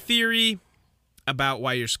 I have a theory about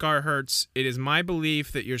why your scar hurts. It is my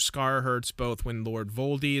belief that your scar hurts both when Lord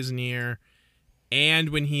Voldy is near and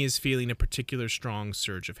when he is feeling a particular strong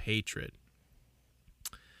surge of hatred.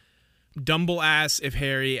 Dumble asks if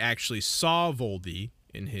Harry actually saw Voldy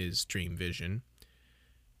in his dream vision.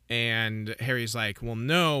 And Harry's like, well,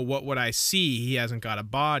 no, what would I see? He hasn't got a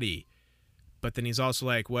body. But then he's also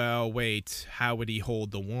like, well, wait, how would he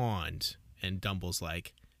hold the wand? And Dumble's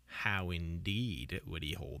like, how indeed would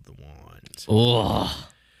he hold the wand? Oh.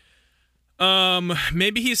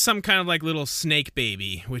 Maybe he's some kind of like little snake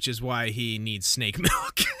baby, which is why he needs snake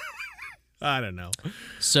milk. I don't know.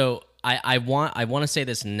 So I want to say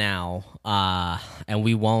this now, and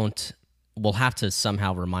we'll have to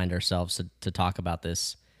somehow remind ourselves to talk about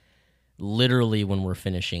this literally when we're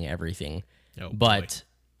finishing everything. Oh, but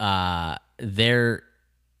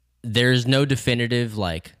there's no definitive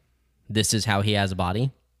like this is how he has a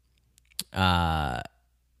body.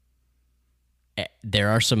 There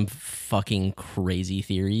are some fucking crazy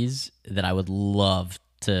theories that I would love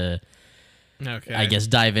to, I guess,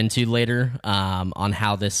 dive into later on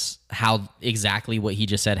how exactly what he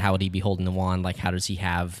just said. How would he be holding the wand? Like, how does he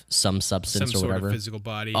have some substance some or whatever? Sort of physical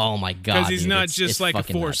body. Oh my god! Because he's dude, not it's just like a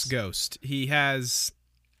force nuts. ghost. He has.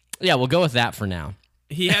 Yeah, we'll go with that for now.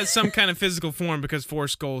 He has some kind of physical form because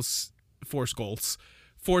force ghosts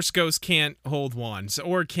can't hold wands,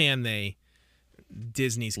 or can they?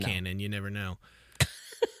 Disney's canon, you never know.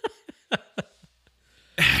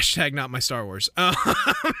 Hashtag not my Star Wars.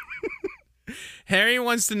 Harry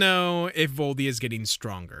wants to know if Voldy is getting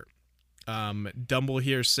stronger. Dumble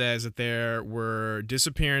here says that there were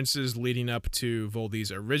disappearances leading up to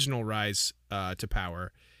Voldy's original rise to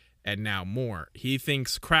power, and now more. He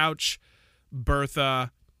thinks Crouch,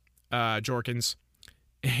 Bertha, Jorkins,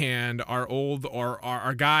 and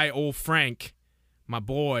our guy, old Frank, my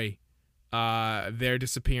boy, their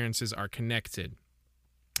disappearances are connected.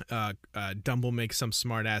 Dumble makes some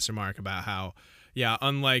smart ass remark about how, yeah,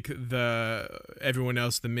 unlike everyone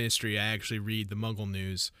else in the Ministry, I actually read the Muggle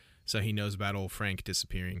news, so he knows about old Frank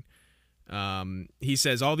disappearing. He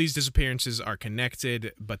says all these disappearances are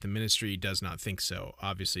connected, but the Ministry does not think so,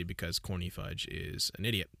 obviously because Corny Fudge is an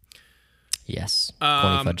idiot. Yes,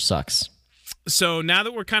 Corny Fudge sucks. So now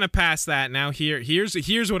that we're kind of past that, now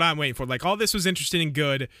here's what I'm waiting for. Like, all this was interesting and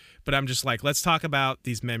good, but I'm just like, let's talk about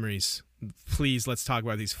these memories. Please, let's talk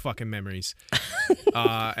about these fucking memories.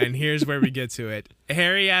 And here's where we get to it.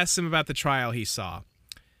 Harry asks him about the trial he saw,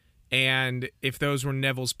 and if those were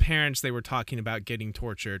Neville's parents they were talking about getting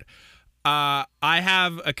tortured. I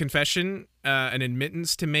have a confession, an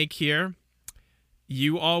admittance to make here.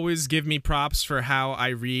 You always give me props for how I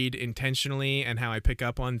read intentionally and how I pick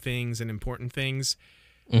up on things and important things.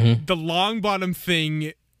 Mm-hmm. The Longbottom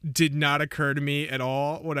thing did not occur to me at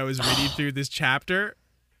all when I was reading through this chapter.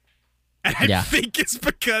 And I think it's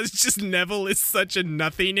because just Neville is such a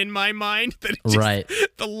nothing in my mind that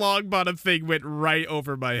the Longbottom thing went right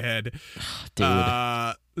over my head.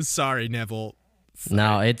 Dude. Sorry, Neville.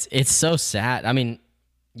 No, it's so sad. I mean,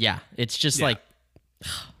 yeah, it's just like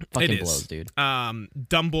fucking blows, dude.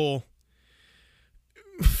 Dumble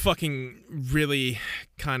fucking really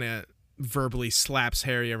kind of verbally slaps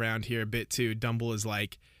Harry around here a bit too. Dumble is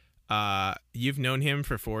like, you've known him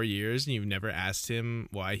for 4 years and you've never asked him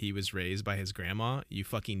why he was raised by his grandma, you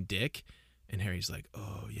fucking dick. And Harry's like,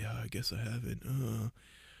 oh yeah, I guess I haven't.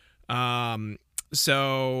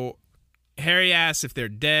 So Harry asks if they're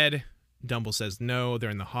dead. Dumble says no, they're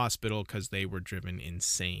in the hospital because they were driven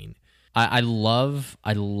insane. I love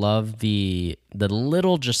the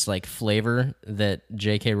little just like flavor that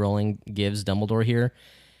J.K. Rowling gives Dumbledore here.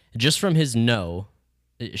 Just from his no,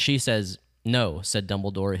 she says, no, said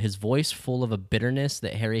Dumbledore, his voice full of a bitterness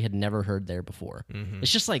that Harry had never heard there before. Mm-hmm.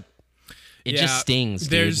 It's just like, it just stings,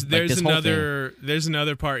 dude. There's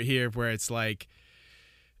another part here where it's like,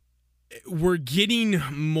 we're getting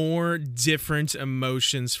more different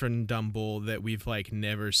emotions from Dumble that we've like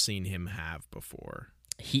never seen him have before.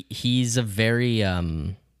 He's a very I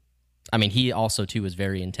mean, he also too is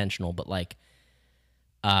very intentional, but like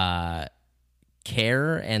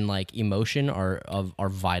care and like emotion are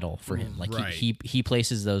vital for him. Like he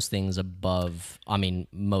places those things above, I mean,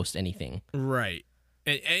 most anything. Right.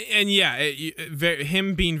 And yeah,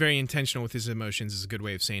 him being very intentional with his emotions is a good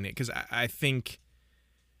way of saying it, because I think,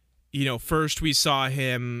 you know, first we saw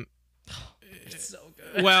him. It's so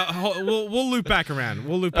good. Well, we'll loop back around.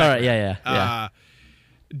 All right, yeah.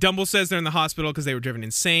 Dumble says they're in the hospital because they were driven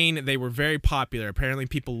insane. They were very popular. Apparently,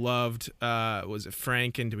 people loved. Was it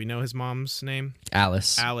Frank? And do we know his mom's name?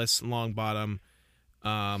 Alice Longbottom.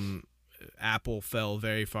 Apple fell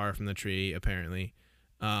very far from the tree. Apparently,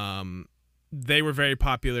 they were very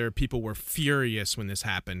popular. People were furious when this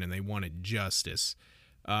happened, and they wanted justice.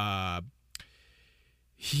 So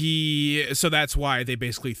that's why they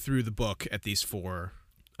basically threw the book at these four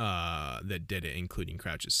that did it, including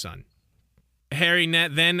Crouch's son. Harry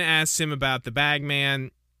then asks him about the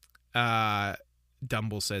Bagman.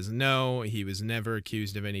 Dumble says no, he was never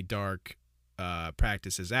accused of any dark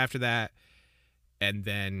practices after that. And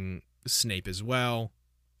then Snape as well.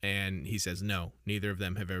 And he says, no, neither of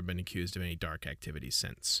them have ever been accused of any dark activities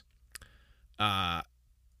since.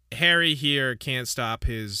 Harry here can't stop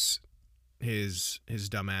his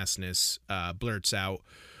dumbassness, blurts out,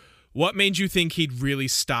 what made you think he'd really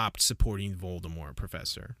stopped supporting Voldemort,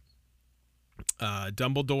 Professor?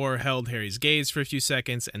 Dumbledore held Harry's gaze for a few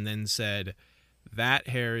seconds and then said, that,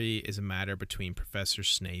 Harry, is a matter between Professor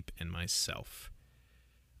Snape and myself.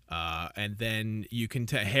 And then you can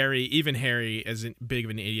tell even Harry, as big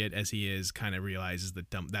of an idiot as he is, kind of realizes that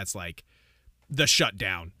that's like the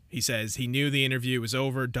shutdown. He says he knew the interview was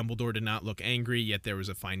over. Dumbledore did not look angry, yet there was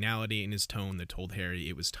a finality in his tone that told Harry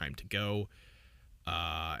it was time to go.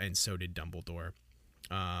 And so did Dumbledore.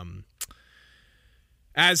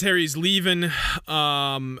 As Harry's leaving,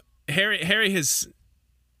 Harry has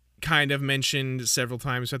kind of mentioned several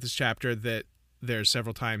times throughout this chapter that there are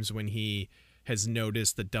several times when he has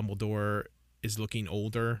noticed that Dumbledore is looking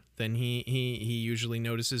older than he usually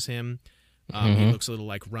notices him. He looks a little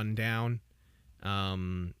like run down.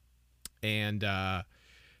 And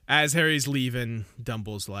as Harry's leaving,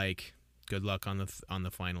 Dumbledore's like, good luck on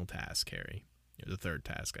the final task, Harry. Or the third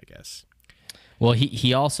task, I guess. Well,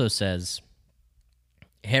 he also says,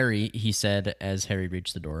 Harry, he said as Harry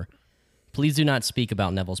reached the door, please do not speak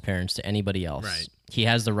about Neville's parents to anybody else. Right. He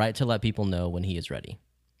has the right to let people know when he is ready.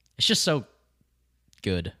 It's just so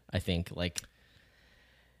good, I think. Like,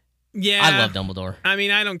 yeah, I love Dumbledore. I mean,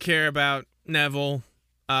 I don't care about Neville.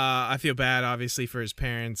 I feel bad, obviously, for his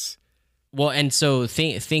parents. Well, and so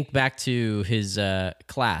think back to his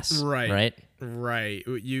class, right? Right.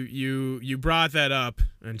 You brought that up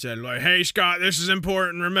and said, like, hey, Scott, this is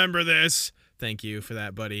important. Remember this. Thank you for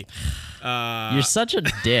that, buddy. You're such a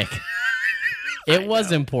dick. It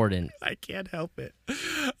was important. I can't help it.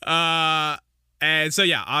 And so,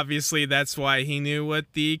 yeah, obviously that's why he knew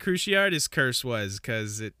what the Cruciatus curse was,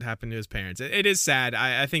 because it happened to his parents. It is sad.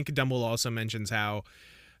 I think Dumbledore also mentions how,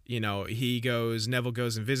 Neville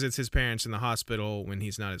goes and visits his parents in the hospital when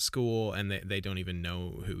he's not at school, and they don't even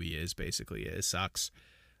know who he is, basically. It sucks.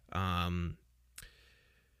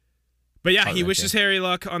 But yeah, he wishes Harry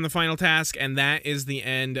luck on the final task, and that is the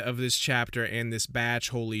end of this chapter and this batch.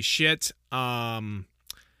 Holy shit. That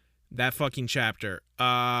fucking chapter.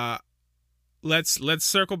 Let's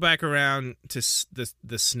circle back around to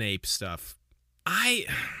the Snape stuff.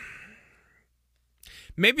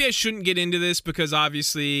 Maybe I shouldn't get into this because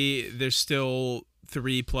obviously there's still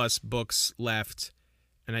 3+ books left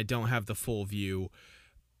and I don't have the full view.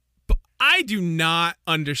 But I do not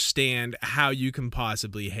understand how you can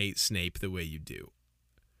possibly hate Snape the way you do.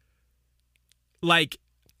 Like,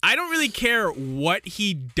 I don't really care what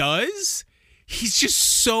he does. He's just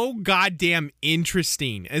so goddamn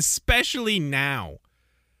interesting, especially now.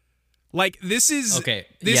 Like, this is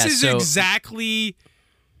exactly,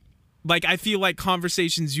 like, I feel like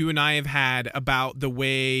conversations you and I have had about the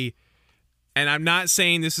way, and I'm not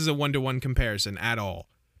saying this is a one-to-one comparison at all,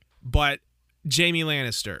 but Jaime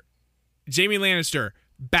Lannister,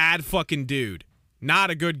 bad fucking dude, not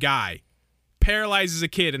a good guy, paralyzes a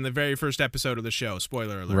kid in the very first episode of the show,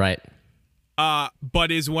 spoiler alert. Right.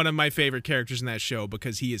 But is one of my favorite characters in that show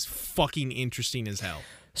because he is fucking interesting as hell.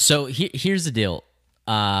 So here's the deal.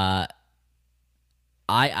 I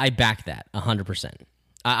back that 100%.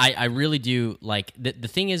 I really do. Like, the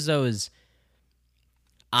thing is, though, is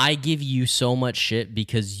I give you so much shit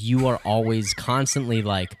because you are always constantly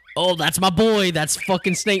like, oh, that's my boy. That's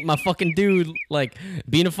fucking Snape, my fucking dude. Like,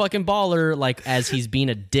 being a fucking baller, like, as he's being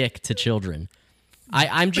a dick to children.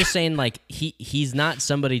 I'm just saying, like, he's not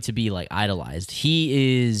somebody to be, like, idolized.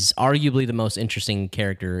 He is arguably the most interesting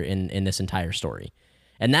character in this entire story.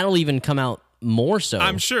 And that'll even come out more so.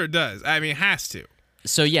 I'm sure it does. I mean, it has to.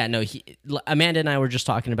 So, yeah, no, Amanda and I were just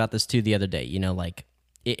talking about this, too, the other day. You know, like,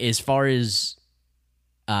 as far as,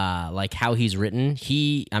 like, how he's written,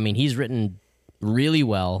 he's written really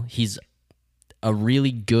well. He's a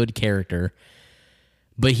really good character.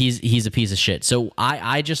 But he's a piece of shit. So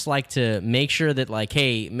I just like to make sure that, like,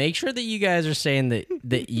 hey, make sure that you guys are saying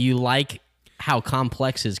that you like how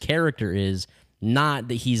complex his character is, not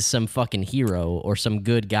that he's some fucking hero or some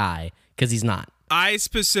good guy, because he's not. I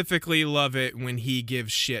specifically love it when he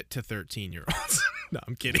gives shit to 13-year-olds. No,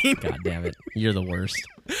 I'm kidding. God damn it. You're the worst.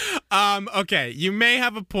 Okay, you may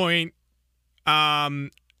have a point. All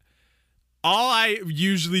I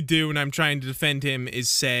usually do when I'm trying to defend him is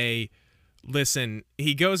say, listen,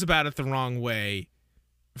 he goes about it the wrong way,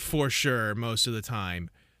 for sure, most of the time.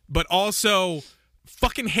 But also,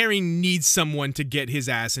 fucking Harry needs someone to get his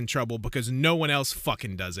ass in trouble because no one else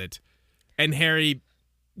fucking does it. And Harry,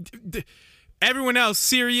 everyone else,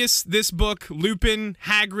 Sirius, this book, Lupin,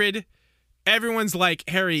 Hagrid, everyone's like,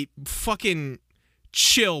 Harry, fucking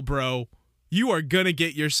chill, bro. You are going to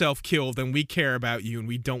get yourself killed, and we care about you, and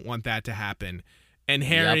we don't want that to happen. And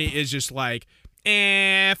Harry is just like,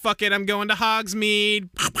 fuck it, I'm going to Hogsmeade.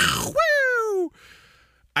 Woo!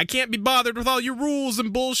 I can't be bothered with all your rules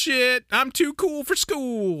and bullshit. I'm too cool for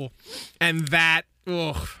school. And that,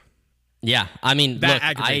 ugh. Yeah, I mean, That look,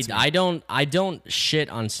 aggravates me. I don't shit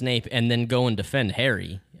on Snape and then go and defend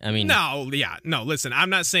Harry. I mean, No, listen, I'm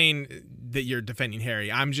not saying that you're defending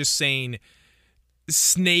Harry. I'm just saying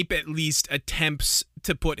Snape at least attempts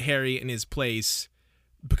to put Harry in his place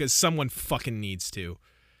because someone fucking needs to.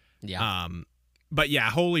 yeah, But yeah,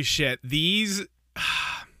 holy shit. These...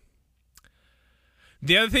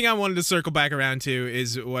 The other thing I wanted to circle back around to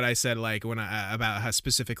is what I said, like, when about how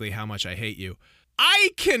specifically how much I hate you. I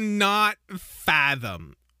cannot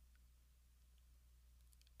fathom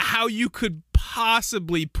how you could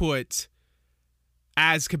possibly put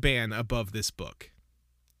Azkaban above this book.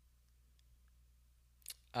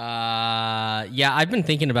 yeah, I've been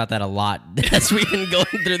thinking about that a lot as we've been going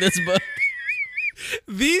through this book.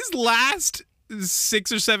 These last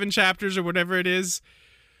 6 or 7 chapters or whatever it is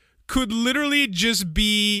could literally just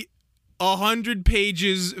be 100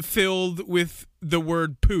 pages filled with the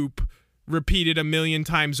word poop repeated a million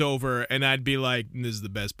times over, and I'd be like, this is the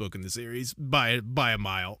best book in the series by a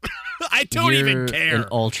mile. I don't even You're care. an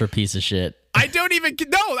ultra piece of shit. I don't even...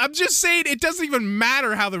 No, I'm just saying it doesn't even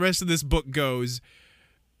matter how the rest of this book goes.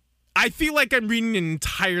 I feel like I'm reading an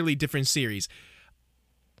entirely different series.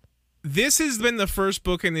 This has been the first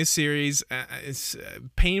book in this series. It's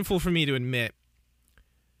painful for me to admit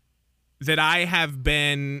that I have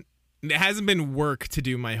been... It hasn't been work to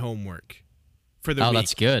do my homework for the week.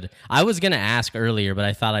 That's good. I was gonna ask earlier, but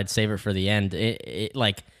I thought I'd save it for the end.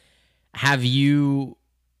 Like, have you?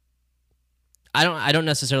 I don't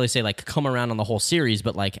necessarily say like come around on the whole series,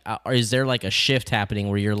 but like, is there like a shift happening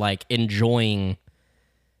where you're like enjoying,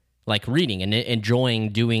 like reading and enjoying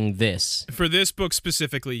doing this? For this book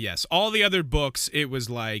specifically, yes. All the other books, it was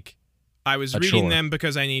like I was A reading chore. them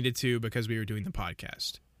because I needed to because we were doing the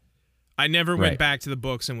podcast. I never went Right. back to the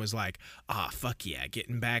books and was like, fuck yeah,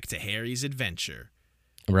 getting back to Harry's adventure.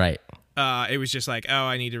 Right. It was just like,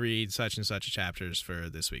 I need to read such and such chapters for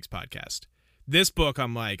this week's podcast. This book,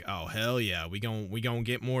 I'm like, oh hell yeah, we gon'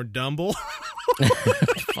 get more Dumble.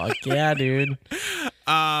 Fuck yeah, dude.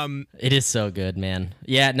 It is so good, man.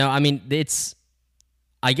 Yeah, no, I mean,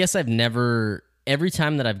 I guess I've never, every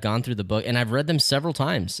time that I've gone through the book, and I've read them several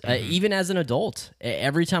times, even as an adult,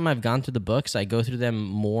 every time I've gone through the books, I go through them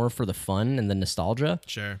more for the fun and the nostalgia,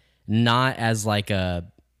 Sure. not as like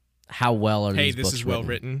how well are Hey, these this books is well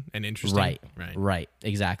written and interesting. Right,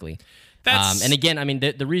 exactly. That's And again, I mean,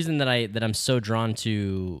 the reason that I'm so drawn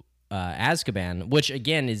to Azkaban, which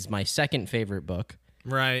again is my second favorite book,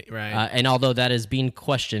 right. and although that is being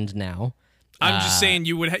questioned now, I'm just saying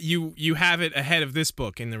you would you have it ahead of this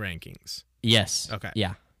book in the rankings. yes, Okay.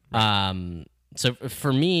 yeah. So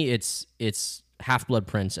for me, it's Half-Blood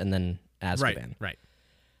Prince and then Azkaban. Right.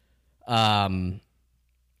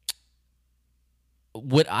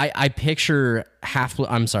 What I picture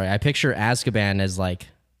I picture Azkaban as like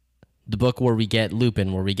the book where we get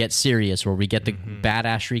Lupin, where we get Sirius, where we get the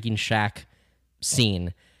badass shrieking shack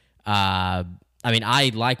scene. I mean,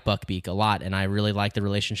 I like Buckbeak a lot, and I really like the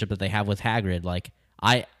relationship that they have with Hagrid. Like,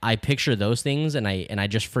 I picture those things, and I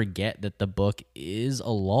just forget that the book is a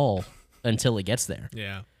lull until it gets there.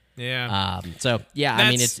 Yeah. So yeah, I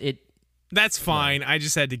mean, That's fine. I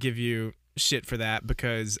just had to give you shit for that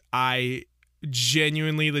because I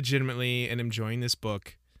genuinely, legitimately am enjoying this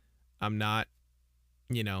book. I'm not,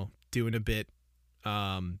 doing a bit.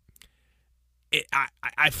 I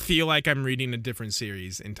feel like I'm reading a different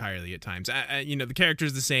series entirely at times. The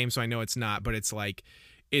character's the same, so I know it's not, but it's like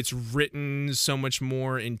it's written so much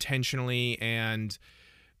more intentionally and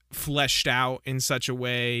fleshed out in such a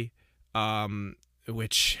way,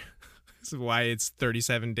 which is why it's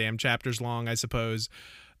 37 damn chapters long, I suppose.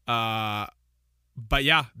 But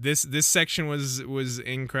yeah, this section was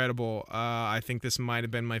incredible. I think this might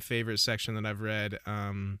have been my favorite section that I've read.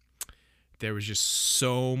 There was just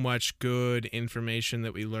so much good information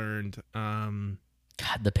that we learned. God,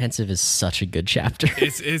 the Pensive is such a good chapter.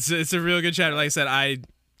 It's a real good chapter. Like I said, I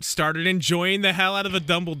started enjoying the hell out of the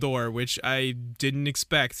Dumbledore, which I didn't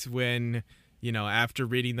expect when, after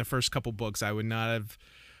reading the first couple books, I would not have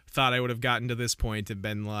thought I would have gotten to this point and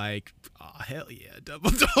been like, oh, hell yeah,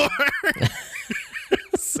 Dumbledore.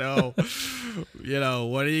 So,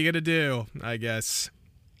 what are you going to do, I guess?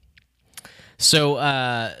 So,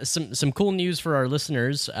 some cool news for our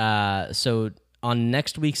listeners. So, on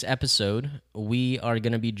next week's episode, we are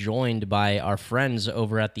going to be joined by our friends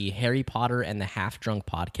over at the Harry Potter and the Half Drunk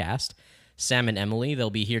podcast. Sam and Emily. They'll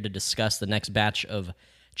be here to discuss the next batch of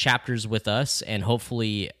chapters with us and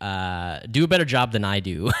hopefully do a better job than I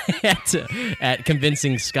do at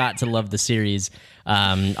convincing Scott to love the series.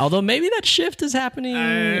 Although maybe that shift is happening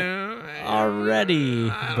already.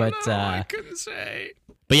 I couldn't say.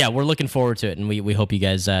 But yeah, we're looking forward to it, and we hope you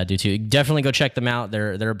guys do too. Definitely go check them out.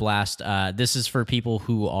 They're a blast. This is for people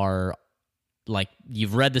who are like,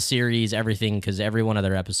 you've read the series, everything, because every one of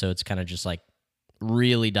their episodes kind of just like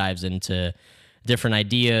really dives into different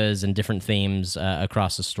ideas and different themes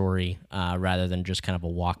across the story, rather than just kind of a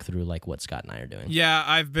walkthrough like what Scott and I are doing. Yeah,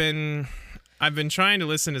 I've been trying to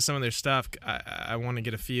listen to some of their stuff. I want to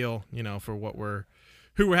get a feel, for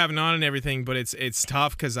who we're having on and everything, but it's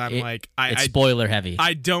tough because it's spoiler heavy.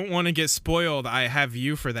 I don't want to get spoiled. I have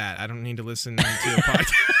you for that. I don't need to listen to a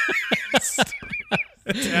podcast.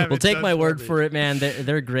 Well, take my word for it, man.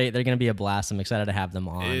 They're great. They're going to be a blast. I'm excited to have them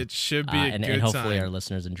on. It should be a good and hopefully time. Our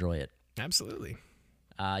listeners enjoy it. Absolutely.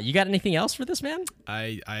 You got anything else for this, man?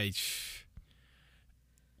 I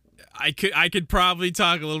could probably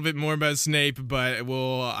talk a little bit more about Snape, but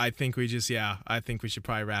I think we should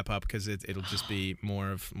probably wrap up because it'll just be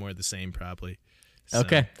more of the same probably. So.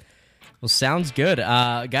 Okay. Well, sounds good.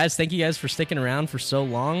 Guys, thank you guys for sticking around for so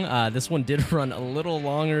long. This one did run a little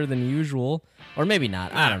longer than usual, or maybe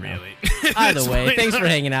not. I don't know. Really. Either way, thanks for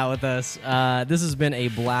hanging out with us. This has been a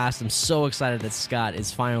blast. I'm so excited that Scott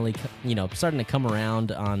is finally, starting to come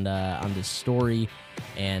around on this story.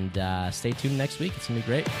 And stay tuned next week. It's going to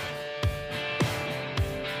be great.